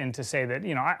and to say that,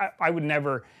 you know, I would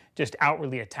never just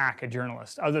outwardly attack a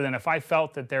journalist, other than if I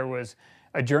felt that there was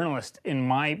a journalist in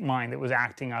my mind that was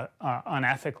acting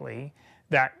unethically.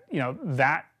 That, you know,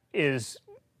 that is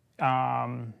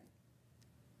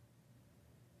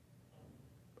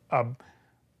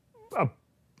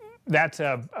that's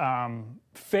a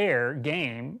fair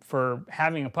game for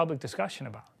having a public discussion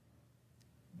about.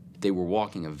 They were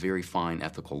walking a very fine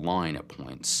ethical line at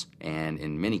points, and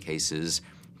in many cases,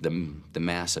 the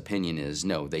mass opinion is,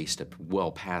 no, they stepped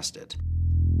well past it.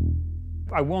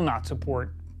 I will not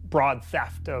support broad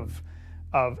theft of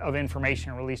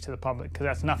information released to the public, because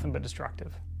that's nothing but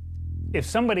destructive. if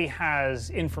somebody has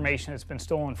information that's been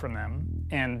stolen from them,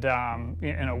 and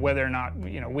whether or not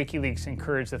WikiLeaks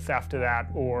encouraged the theft of that,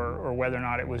 or whether or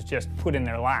not it was just put in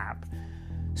their lap,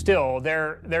 still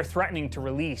they're threatening to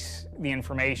release the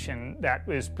information that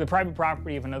is the private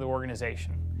property of another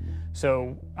organization.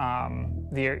 So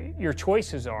your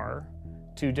choices are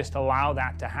to just allow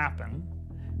that to happen,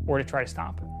 or to try to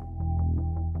stop it.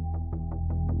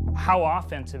 How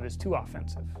offensive is too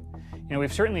offensive?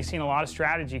 We've certainly seen a lot of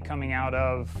strategy coming out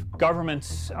of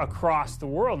governments across the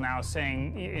world now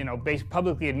saying,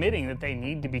 publicly admitting that they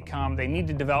need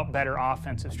to develop better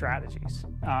offensive strategies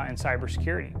in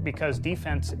cybersecurity, because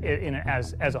defense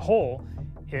as a whole,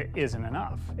 it isn't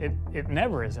enough. It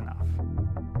never is enough.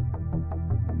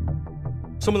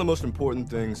 Some of the most important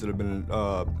things that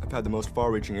have had the most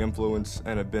far-reaching influence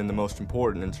and have been the most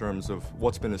important in terms of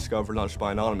what's been discovered, not just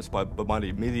by Anonymous, but by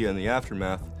the media in the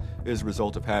aftermath, is a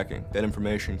result of hacking. That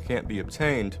information can't be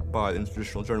obtained by the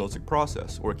traditional journalistic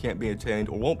process, or it can't be obtained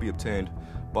or won't be obtained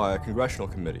by a congressional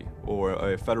committee or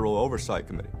a federal oversight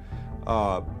committee.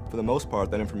 For the most part,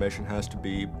 that information has to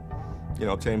be,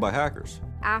 obtained by hackers.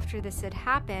 After this had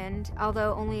happened,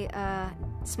 although only a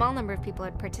small number of people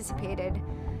had participated,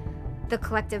 the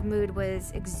collective mood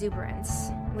was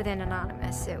exuberance within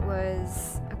Anonymous. It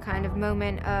was a kind of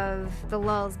moment of the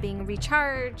lulls being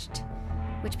recharged,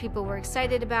 which people were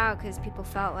excited about because people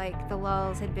felt like the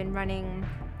lulls had been running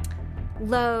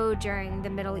low during the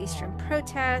Middle Eastern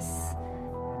protests.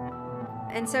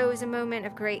 And so it was a moment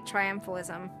of great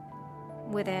triumphalism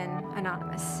within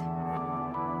Anonymous.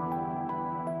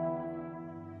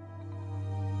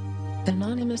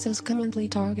 Anonymous is currently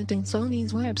targeting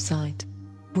Sony's website.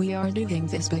 We are doing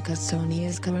this because Sony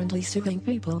is currently suing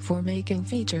people for making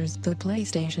features the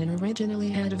PlayStation originally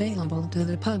had available to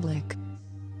the public.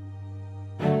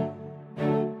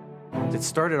 It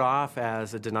started off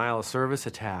as a denial of service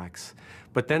attacks,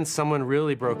 but then someone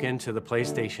really broke into the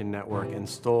PlayStation network and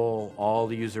stole all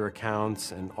the user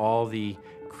accounts and all the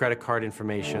credit card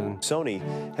information. Sony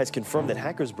has confirmed that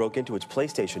hackers broke into its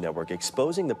PlayStation network,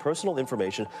 exposing the personal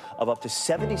information of up to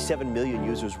 77 million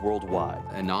users worldwide.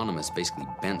 Anonymous basically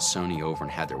bent Sony over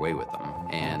and had their way with them,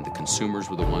 and the consumers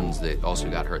were the ones that also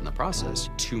got hurt in the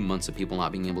process. 2 months of people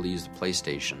not being able to use the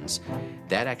PlayStations,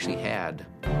 that actually had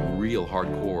real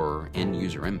hardcore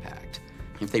end-user impact.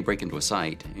 If they break into a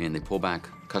site and they pull back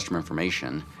customer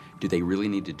information, do they really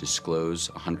need to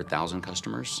disclose 100,000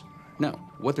 customers? No.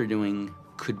 What they're doing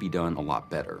could be done a lot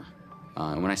better.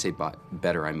 And when I say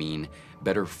better, I mean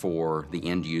better for the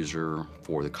end user,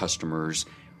 for the customers,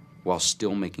 while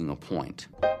still making a point.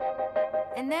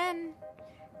 And then,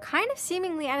 kind of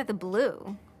seemingly out of the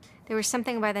blue, there was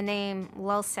something by the name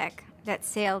LulzSec that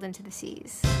sailed into the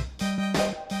seas.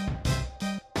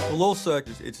 Well,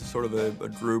 LulzSec, it's sort of a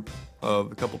group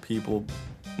of a couple people,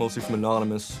 mostly from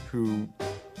Anonymous, who,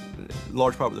 in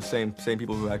large part, were the same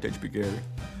people who hacked H.B. Gary.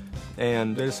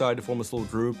 And they decided to form this little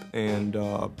group and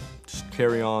just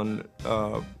carry on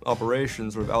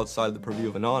operations sort of outside the purview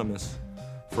of Anonymous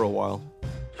for a while.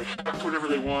 They hacked whatever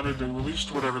they wanted, they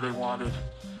released whatever they wanted.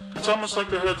 It's almost like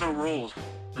they had no rules.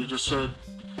 They just said,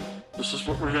 this is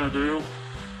what we're going to do.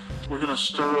 We're going to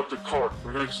stir up the cart.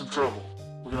 We're going to get some trouble.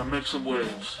 We're going to make some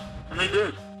waves. And they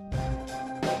did.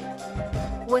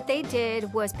 What they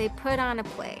did was they put on a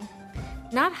play.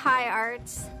 Not high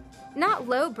arts, not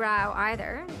lowbrow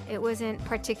either. It wasn't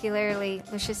particularly,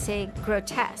 let's just say,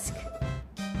 grotesque.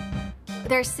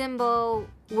 Their symbol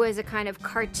was a kind of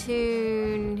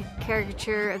cartoon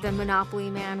caricature of the Monopoly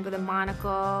man with a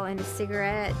monocle and a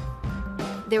cigarette.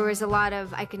 There was a lot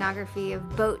of iconography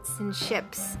of boats and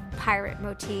ships, pirate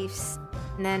motifs,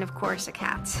 and then, of course, a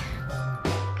cat.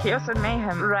 Chaos and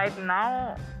mayhem. Right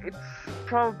now, it's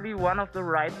probably one of the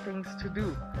right things to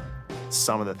do.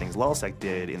 Some of the things LulzSec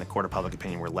did in the court of public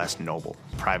opinion were less noble.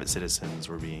 Private citizens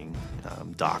were being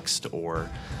doxxed, or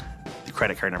the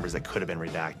credit card numbers that could have been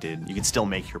redacted. You could still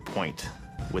make your point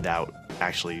without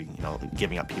actually,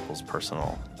 giving up people's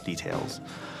personal details.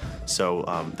 So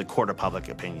the court of public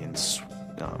opinion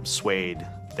swayed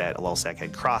that LulzSec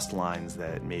had crossed lines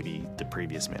that maybe the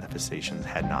previous manifestations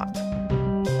had not.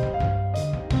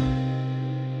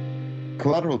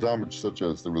 Collateral damage, such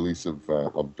as the release of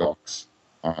docs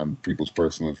and people's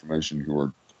personal information who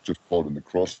are just caught in the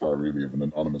crossfire, really, of an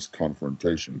anonymous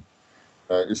confrontation,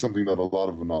 is something that a lot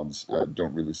of anons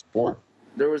don't really support.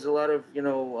 There was a lot of,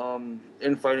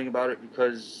 infighting about it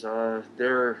because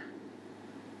their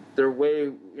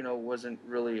way, wasn't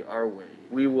really our way.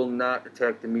 We will not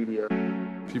attack the media.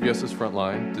 PBS's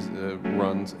Frontline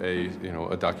runs a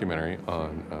documentary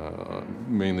on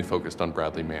mainly focused on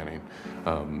Bradley Manning,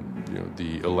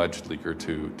 the alleged leaker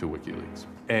to WikiLeaks.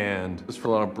 And just for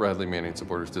a lot of Bradley Manning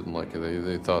supporters didn't like it.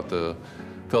 They felt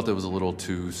it was a little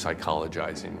too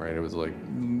psychologizing, right? It was like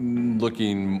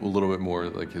looking a little bit more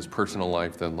like his personal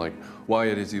life than like why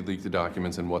it is he leaked the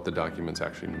documents and what the documents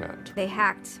actually meant. They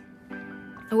hacked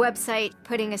a website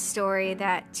putting a story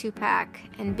that Tupac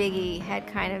and Biggie had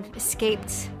kind of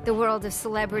escaped the world of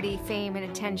celebrity fame and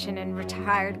attention and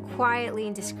retired quietly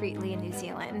and discreetly in New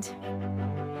Zealand.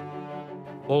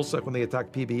 LulzSec, when they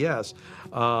attacked PBS,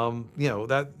 you know,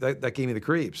 that gave me the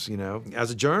creeps, you know.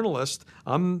 As a journalist,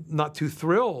 I'm not too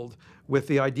thrilled with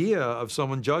the idea of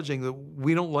someone judging that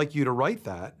we don't like you to write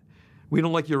that. We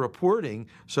don't like your reporting,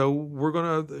 so we're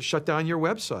going to shut down your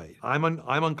website. I'm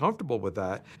uncomfortable with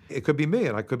that. It could be me,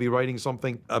 and I could be writing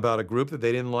something about a group that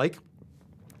they didn't like.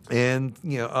 And,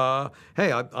 you know,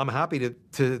 hey, I'm happy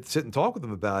to sit and talk with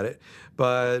them about it,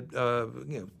 but,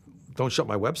 you know, don't shut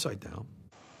my website down.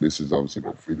 This is obviously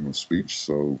about freedom of speech,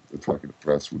 so attacking the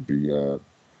press would be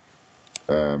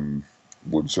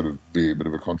would sort of be a bit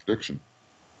of a contradiction.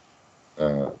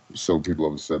 So people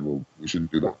always said, well, we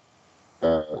shouldn't do that.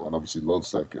 And obviously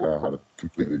LulzSec had a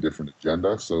completely different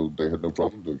agenda, so they had no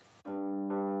problem doing it.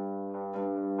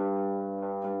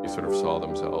 They sort of saw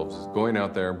themselves going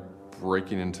out there,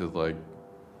 breaking into like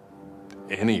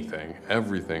anything,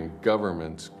 everything,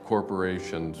 governments,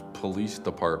 corporations, police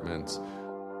departments,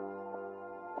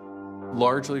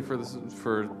 largely for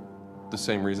the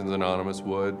same reasons Anonymous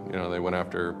would. You know, they went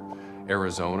after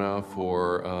Arizona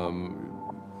for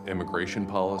immigration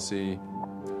policy,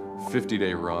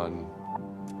 50-day run,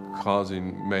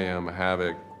 causing mayhem,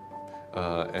 havoc,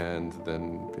 and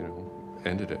then, you know,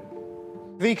 ended it.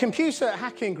 The computer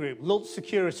hacking group, Lulz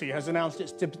Security, has announced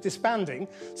it's disbanding,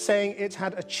 saying it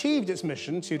had achieved its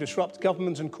mission to disrupt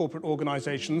government and corporate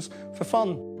organizations for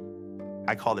fun.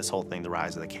 I call this whole thing the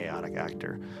rise of the chaotic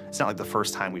actor. It's not like the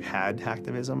first time we've had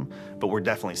hacktivism, but we're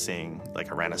definitely seeing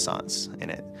like a renaissance in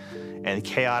it. And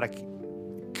chaotic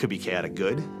could be chaotic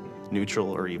good,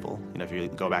 neutral, or evil. You know, if you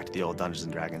go back to the old Dungeons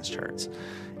and Dragons charts.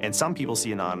 And some people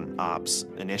see Ops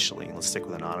initially, let's stick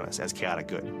with Anonymous, as chaotic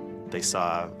good. They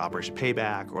saw Operation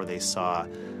Payback, or they saw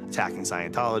attacking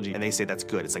Scientology, and they say that's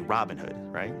good. It's like Robin Hood,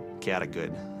 right? Chaotic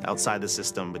good. Outside the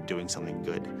system, but doing something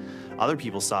good. Other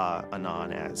people saw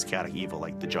Anon as chaotic evil,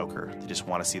 like the Joker. They just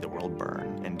want to see the world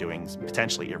burn and doing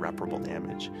potentially irreparable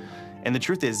damage. And the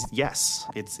truth is, yes,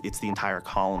 it's the entire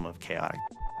column of chaotic.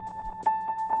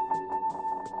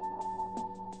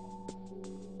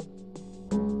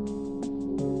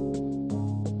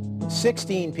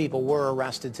 "16 people were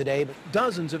arrested today, but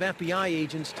dozens of FBI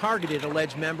agents targeted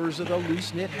alleged members of the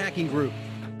loose-knit hacking group.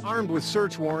 Armed with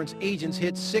search warrants, agents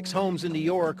hit 6 homes in New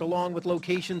York, along with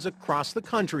locations across the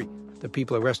country. The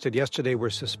people arrested yesterday were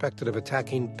suspected of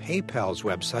attacking PayPal's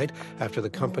website after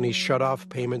the company shut off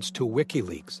payments to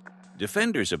WikiLeaks.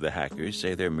 Defenders of the hackers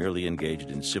say they're merely engaged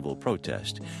in civil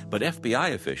protest, but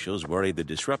FBI officials worry the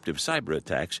disruptive cyber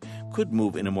attacks could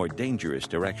move in a more dangerous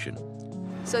direction.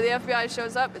 So the FBI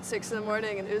shows up at 6 in the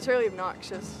morning, and it was really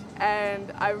obnoxious.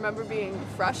 And I remember being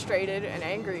frustrated and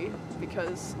angry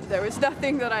because there was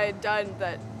nothing that I had done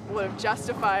that would have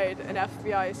justified an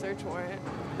FBI search warrant.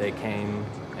 They came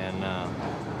and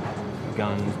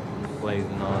guns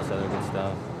blazing and all this other good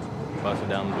stuff, busted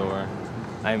down the door.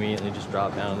 I immediately just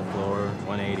dropped down on the floor,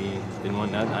 180, didn't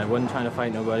want nothing. I wasn't trying to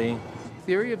fight nobody.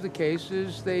 Theory of the case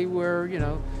is they were, you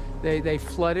know, they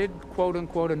flooded, quote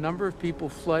unquote, a number of people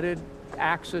flooded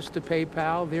access to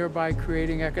PayPal, thereby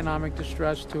creating economic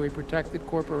distress to a protected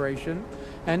corporation.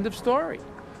 End of story.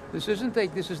 This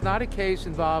is not a case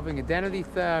involving identity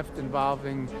theft,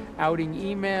 involving outing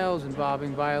emails,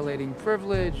 involving violating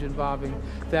privilege, involving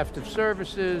theft of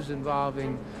services,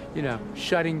 involving, you know,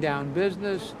 shutting down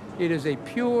business. It is a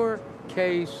pure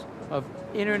case of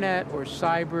internet or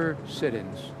cyber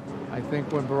sit-ins. I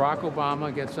think when Barack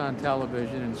Obama gets on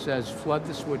television and says, flood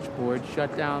the switchboard,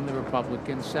 shut down the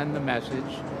Republicans, send the message,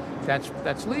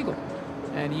 that's legal.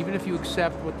 And even if you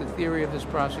accept what the theory of this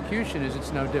prosecution is,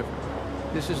 it's no different.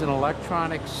 This is an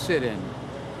electronic sit-in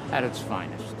at its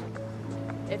finest.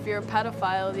 If you're a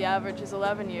pedophile, the average is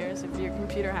 11 years. If you're a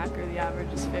computer hacker, the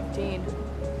average is 15.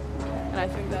 And I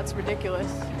think that's ridiculous.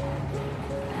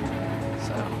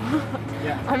 So,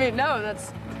 yeah. I mean, no,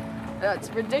 that's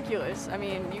ridiculous. I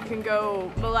mean, you can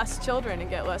go molest children and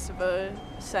get less of a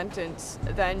sentence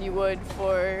than you would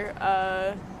for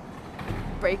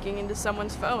breaking into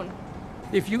someone's phone.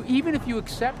 Even if you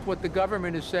accept what the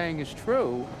government is saying is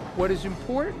true, what is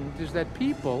important is that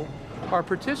people are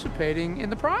participating in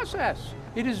the process.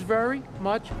 It is very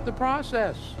much the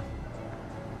process.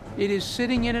 It is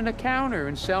sitting in a counter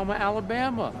in Selma,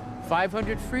 Alabama,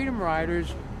 500 Freedom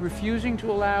Riders refusing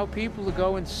to allow people to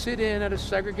go and sit in at a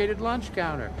segregated lunch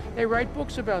counter. They write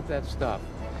books about that stuff.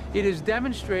 It is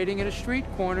demonstrating in a street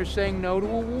corner saying no to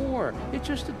a war. It's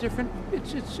just a different,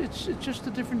 it's just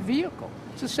a different vehicle.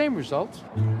 It's the same results.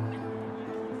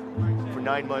 For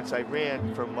 9 months I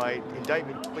ran from my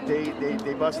indictment, but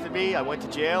they busted me. I went to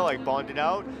jail, I bonded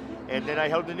out, and then I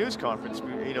held a news conference,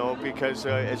 you know, because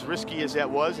as risky as that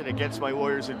was and against my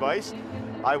lawyer's advice,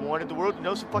 I wanted the world to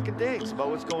know some fucking things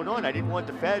about what's going on. I didn't want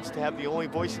the feds to have the only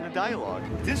voice in the dialogue.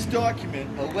 This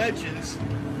document alleges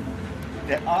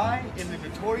that I am the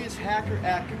notorious hacker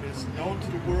activist known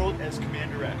to the world as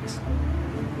Commander X.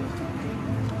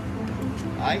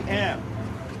 I am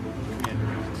Commander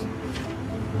X.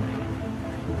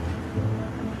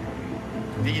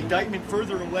 The indictment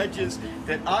further alleges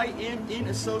that I am in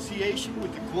association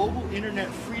with the global internet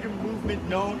freedom movement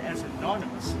known as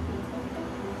Anonymous.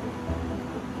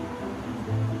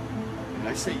 And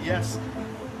I say yes,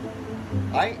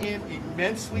 I am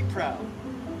immensely proud,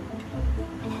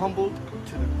 humbled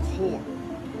to the core,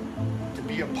 to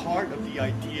be a part of the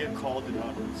idea called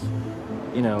Anonymous.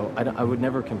 You know, I would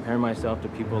never compare myself to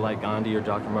people like Gandhi or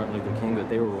Dr. Martin Luther King, but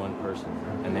they were one person,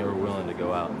 and they were willing to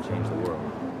go out and change the world.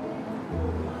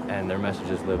 And their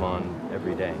messages live on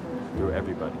every day, through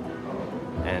everybody.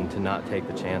 And to not take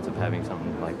the chance of having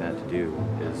something like that to do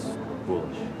is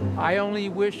foolish. I only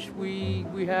wish we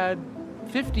had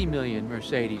 50 million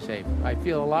Mercedes. I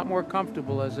feel a lot more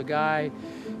comfortable as a guy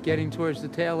getting towards the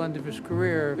tail end of his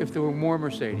career if there were more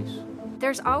Mercedes.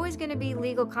 There's always going to be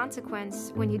legal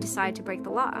consequence when you decide to break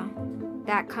the law.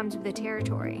 That comes with the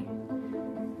territory.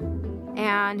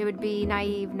 And it would be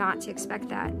naive not to expect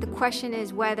that. The question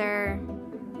is whether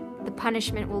the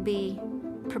punishment will be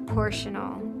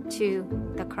proportional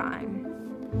to the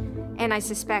crime. And I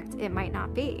suspect it might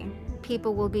not be.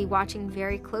 People will be watching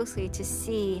very closely to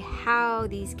see how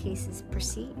these cases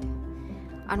proceed,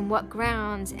 on what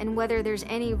grounds, and whether there's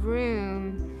any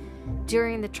room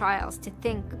during the trials to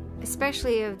think,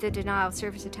 especially of the denial of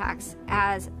service attacks,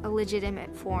 as a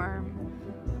legitimate form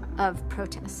of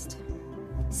protest.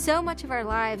 So much of our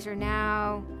lives are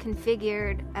now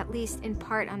configured, at least in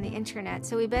part, on the internet,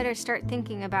 so we better start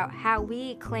thinking about how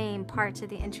we claim parts of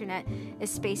the internet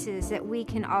as spaces that we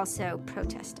can also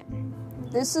protest in.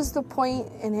 This is the point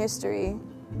in history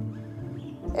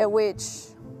at which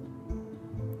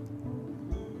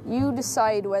you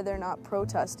decide whether or not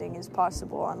protesting is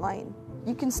possible online.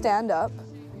 You can stand up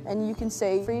and you can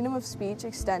say freedom of speech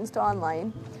extends to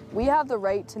online. We have the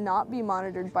right to not be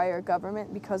monitored by our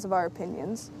government because of our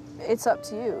opinions. It's up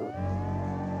to you.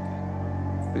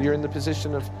 You're in the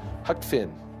position of Huck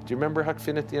Finn. Do you remember Huck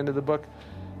Finn at the end of the book?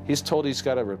 He's told he's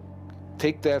got to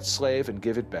take that slave and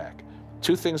give it back.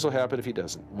 Two things will happen if he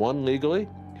doesn't. One, legally,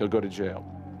 he'll go to jail,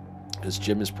 because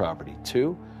Jim is property.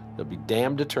 Two, he'll be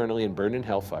damned eternally and burned in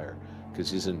hellfire, because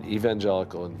he's in an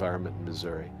evangelical environment in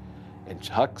Missouri. And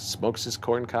Huck smokes his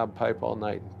corncob pipe all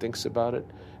night and thinks about it,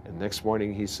 and next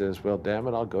morning he says, well, damn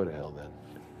it, I'll go to hell then.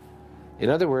 In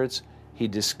other words, he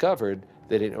discovered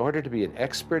that in order to be an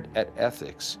expert at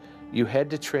ethics, you had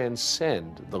to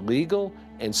transcend the legal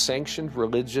and sanctioned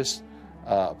religious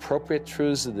appropriate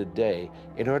truths of the day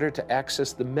in order to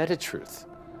access the meta-truth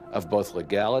of both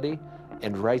legality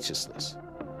and righteousness.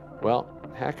 Well,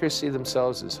 hackers see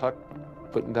themselves as Huck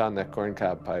putting down that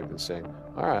corncob pipe and saying,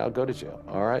 all right, I'll go to jail.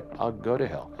 All right, I'll go to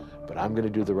hell, but I'm going to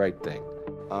do the right thing.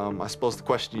 I suppose the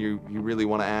question you really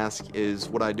want to ask is,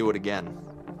 would I do it again?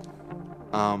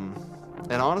 And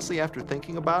honestly, after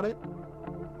thinking about it,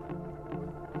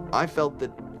 I felt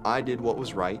that I did what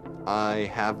was right. I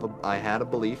had a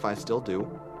belief, I still do,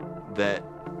 that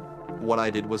what I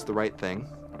did was the right thing,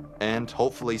 and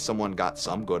hopefully someone got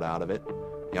some good out of it.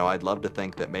 You know, I'd love to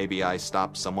think that maybe I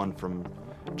stopped someone from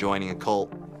joining a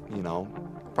cult. You know,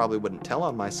 probably wouldn't tell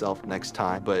on myself next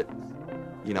time, but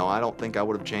you know, I don't think I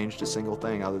would have changed a single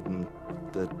thing other than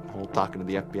the whole talking to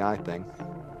the FBI thing.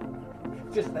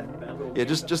 Just that Yeah,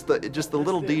 just the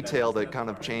little detail that kind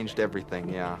of changed everything.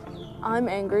 Yeah. I'm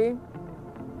angry.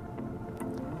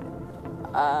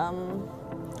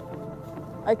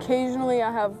 Occasionally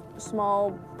I have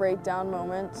small breakdown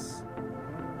moments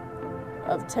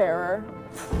of terror,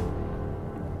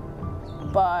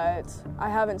 but I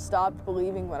haven't stopped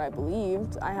believing what I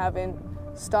believed. I haven't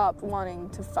stopped wanting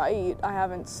to fight. I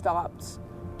haven't stopped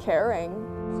caring.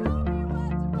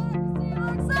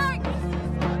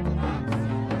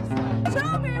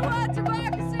 Show me what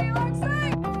democracy looks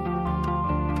like!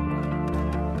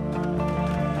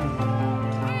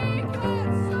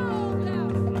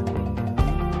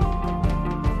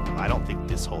 I don't think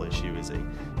this whole issue is a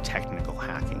technical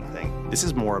hacking thing. This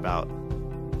is more about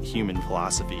human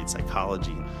philosophy and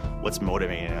psychology. What's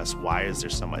motivating us? Why is there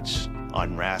so much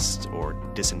unrest or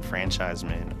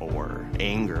disenfranchisement or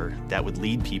anger that would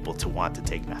lead people to want to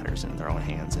take matters into their own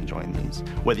hands and join these?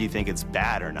 Whether you think it's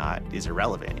bad or not is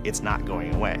irrelevant. It's not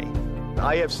going away.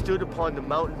 I have stood upon the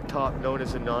mountaintop known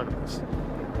as Anonymous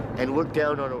and looked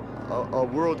down on a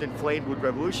world inflamed with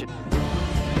revolution.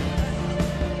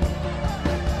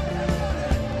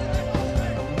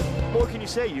 What can you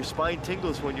say? Your spine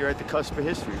tingles when you're at the cusp of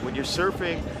history. When you're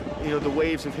surfing, the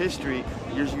waves of history,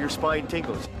 your spine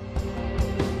tingles.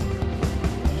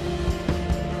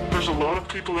 There's a lot of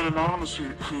people in Anonymous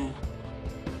who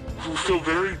feel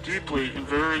very deeply and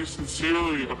very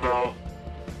sincerely about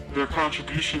their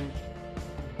contribution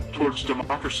towards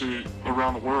democracy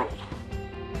around the world.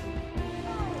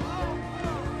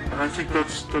 And I think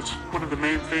that's one of the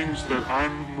main things that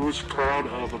I'm most proud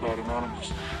of about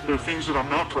Anonymous. There are things that I'm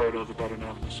not proud of about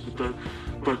Anonymous,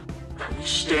 but we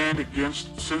stand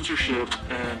against censorship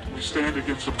and we stand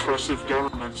against oppressive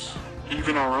governments,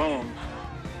 even our own.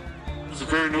 It's a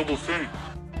very noble thing.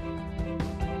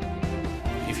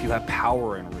 If you have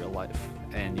power in real life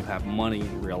and you have money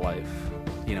in real life,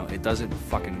 it doesn't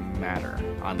fucking matter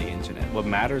on the internet. What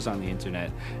matters on the internet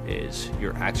is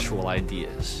your actual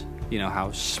ideas,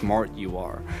 how smart you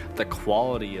are, the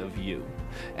quality of you.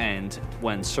 And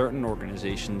when certain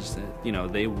organizations,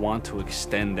 they want to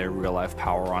extend their real life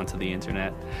power onto the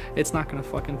internet, it's not gonna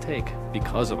fucking take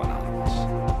because of Anonymous.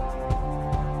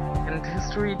 And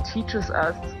history teaches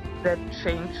us that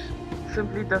change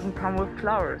simply doesn't come with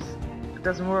flowers. It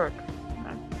doesn't work.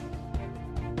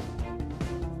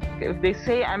 If they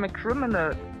say I'm a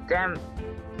criminal, damn,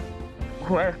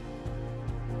 well,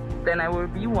 then I will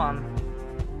be one.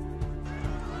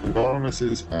 Anonymous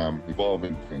is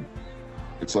evolving thing.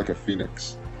 It's like a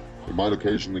phoenix. It might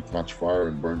occasionally catch fire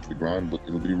and burn to the ground, but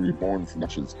it'll be reborn from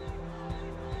ashes.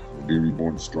 It'll be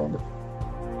reborn stronger.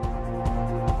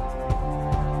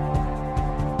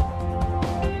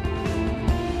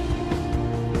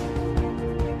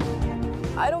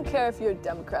 I don't care if you're a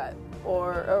Democrat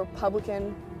or a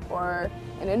Republican or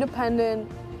an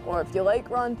independent, or if you like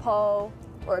Ron Paul,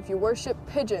 or if you worship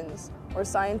pigeons or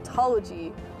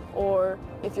Scientology, or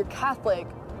if you're Catholic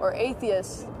or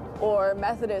atheist or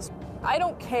Methodist. I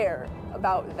don't care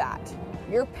about that.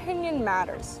 Your opinion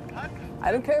matters.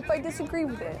 I don't care if I disagree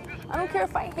with it. I don't care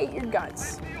if I hate your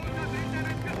guts.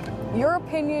 Your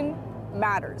opinion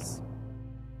matters.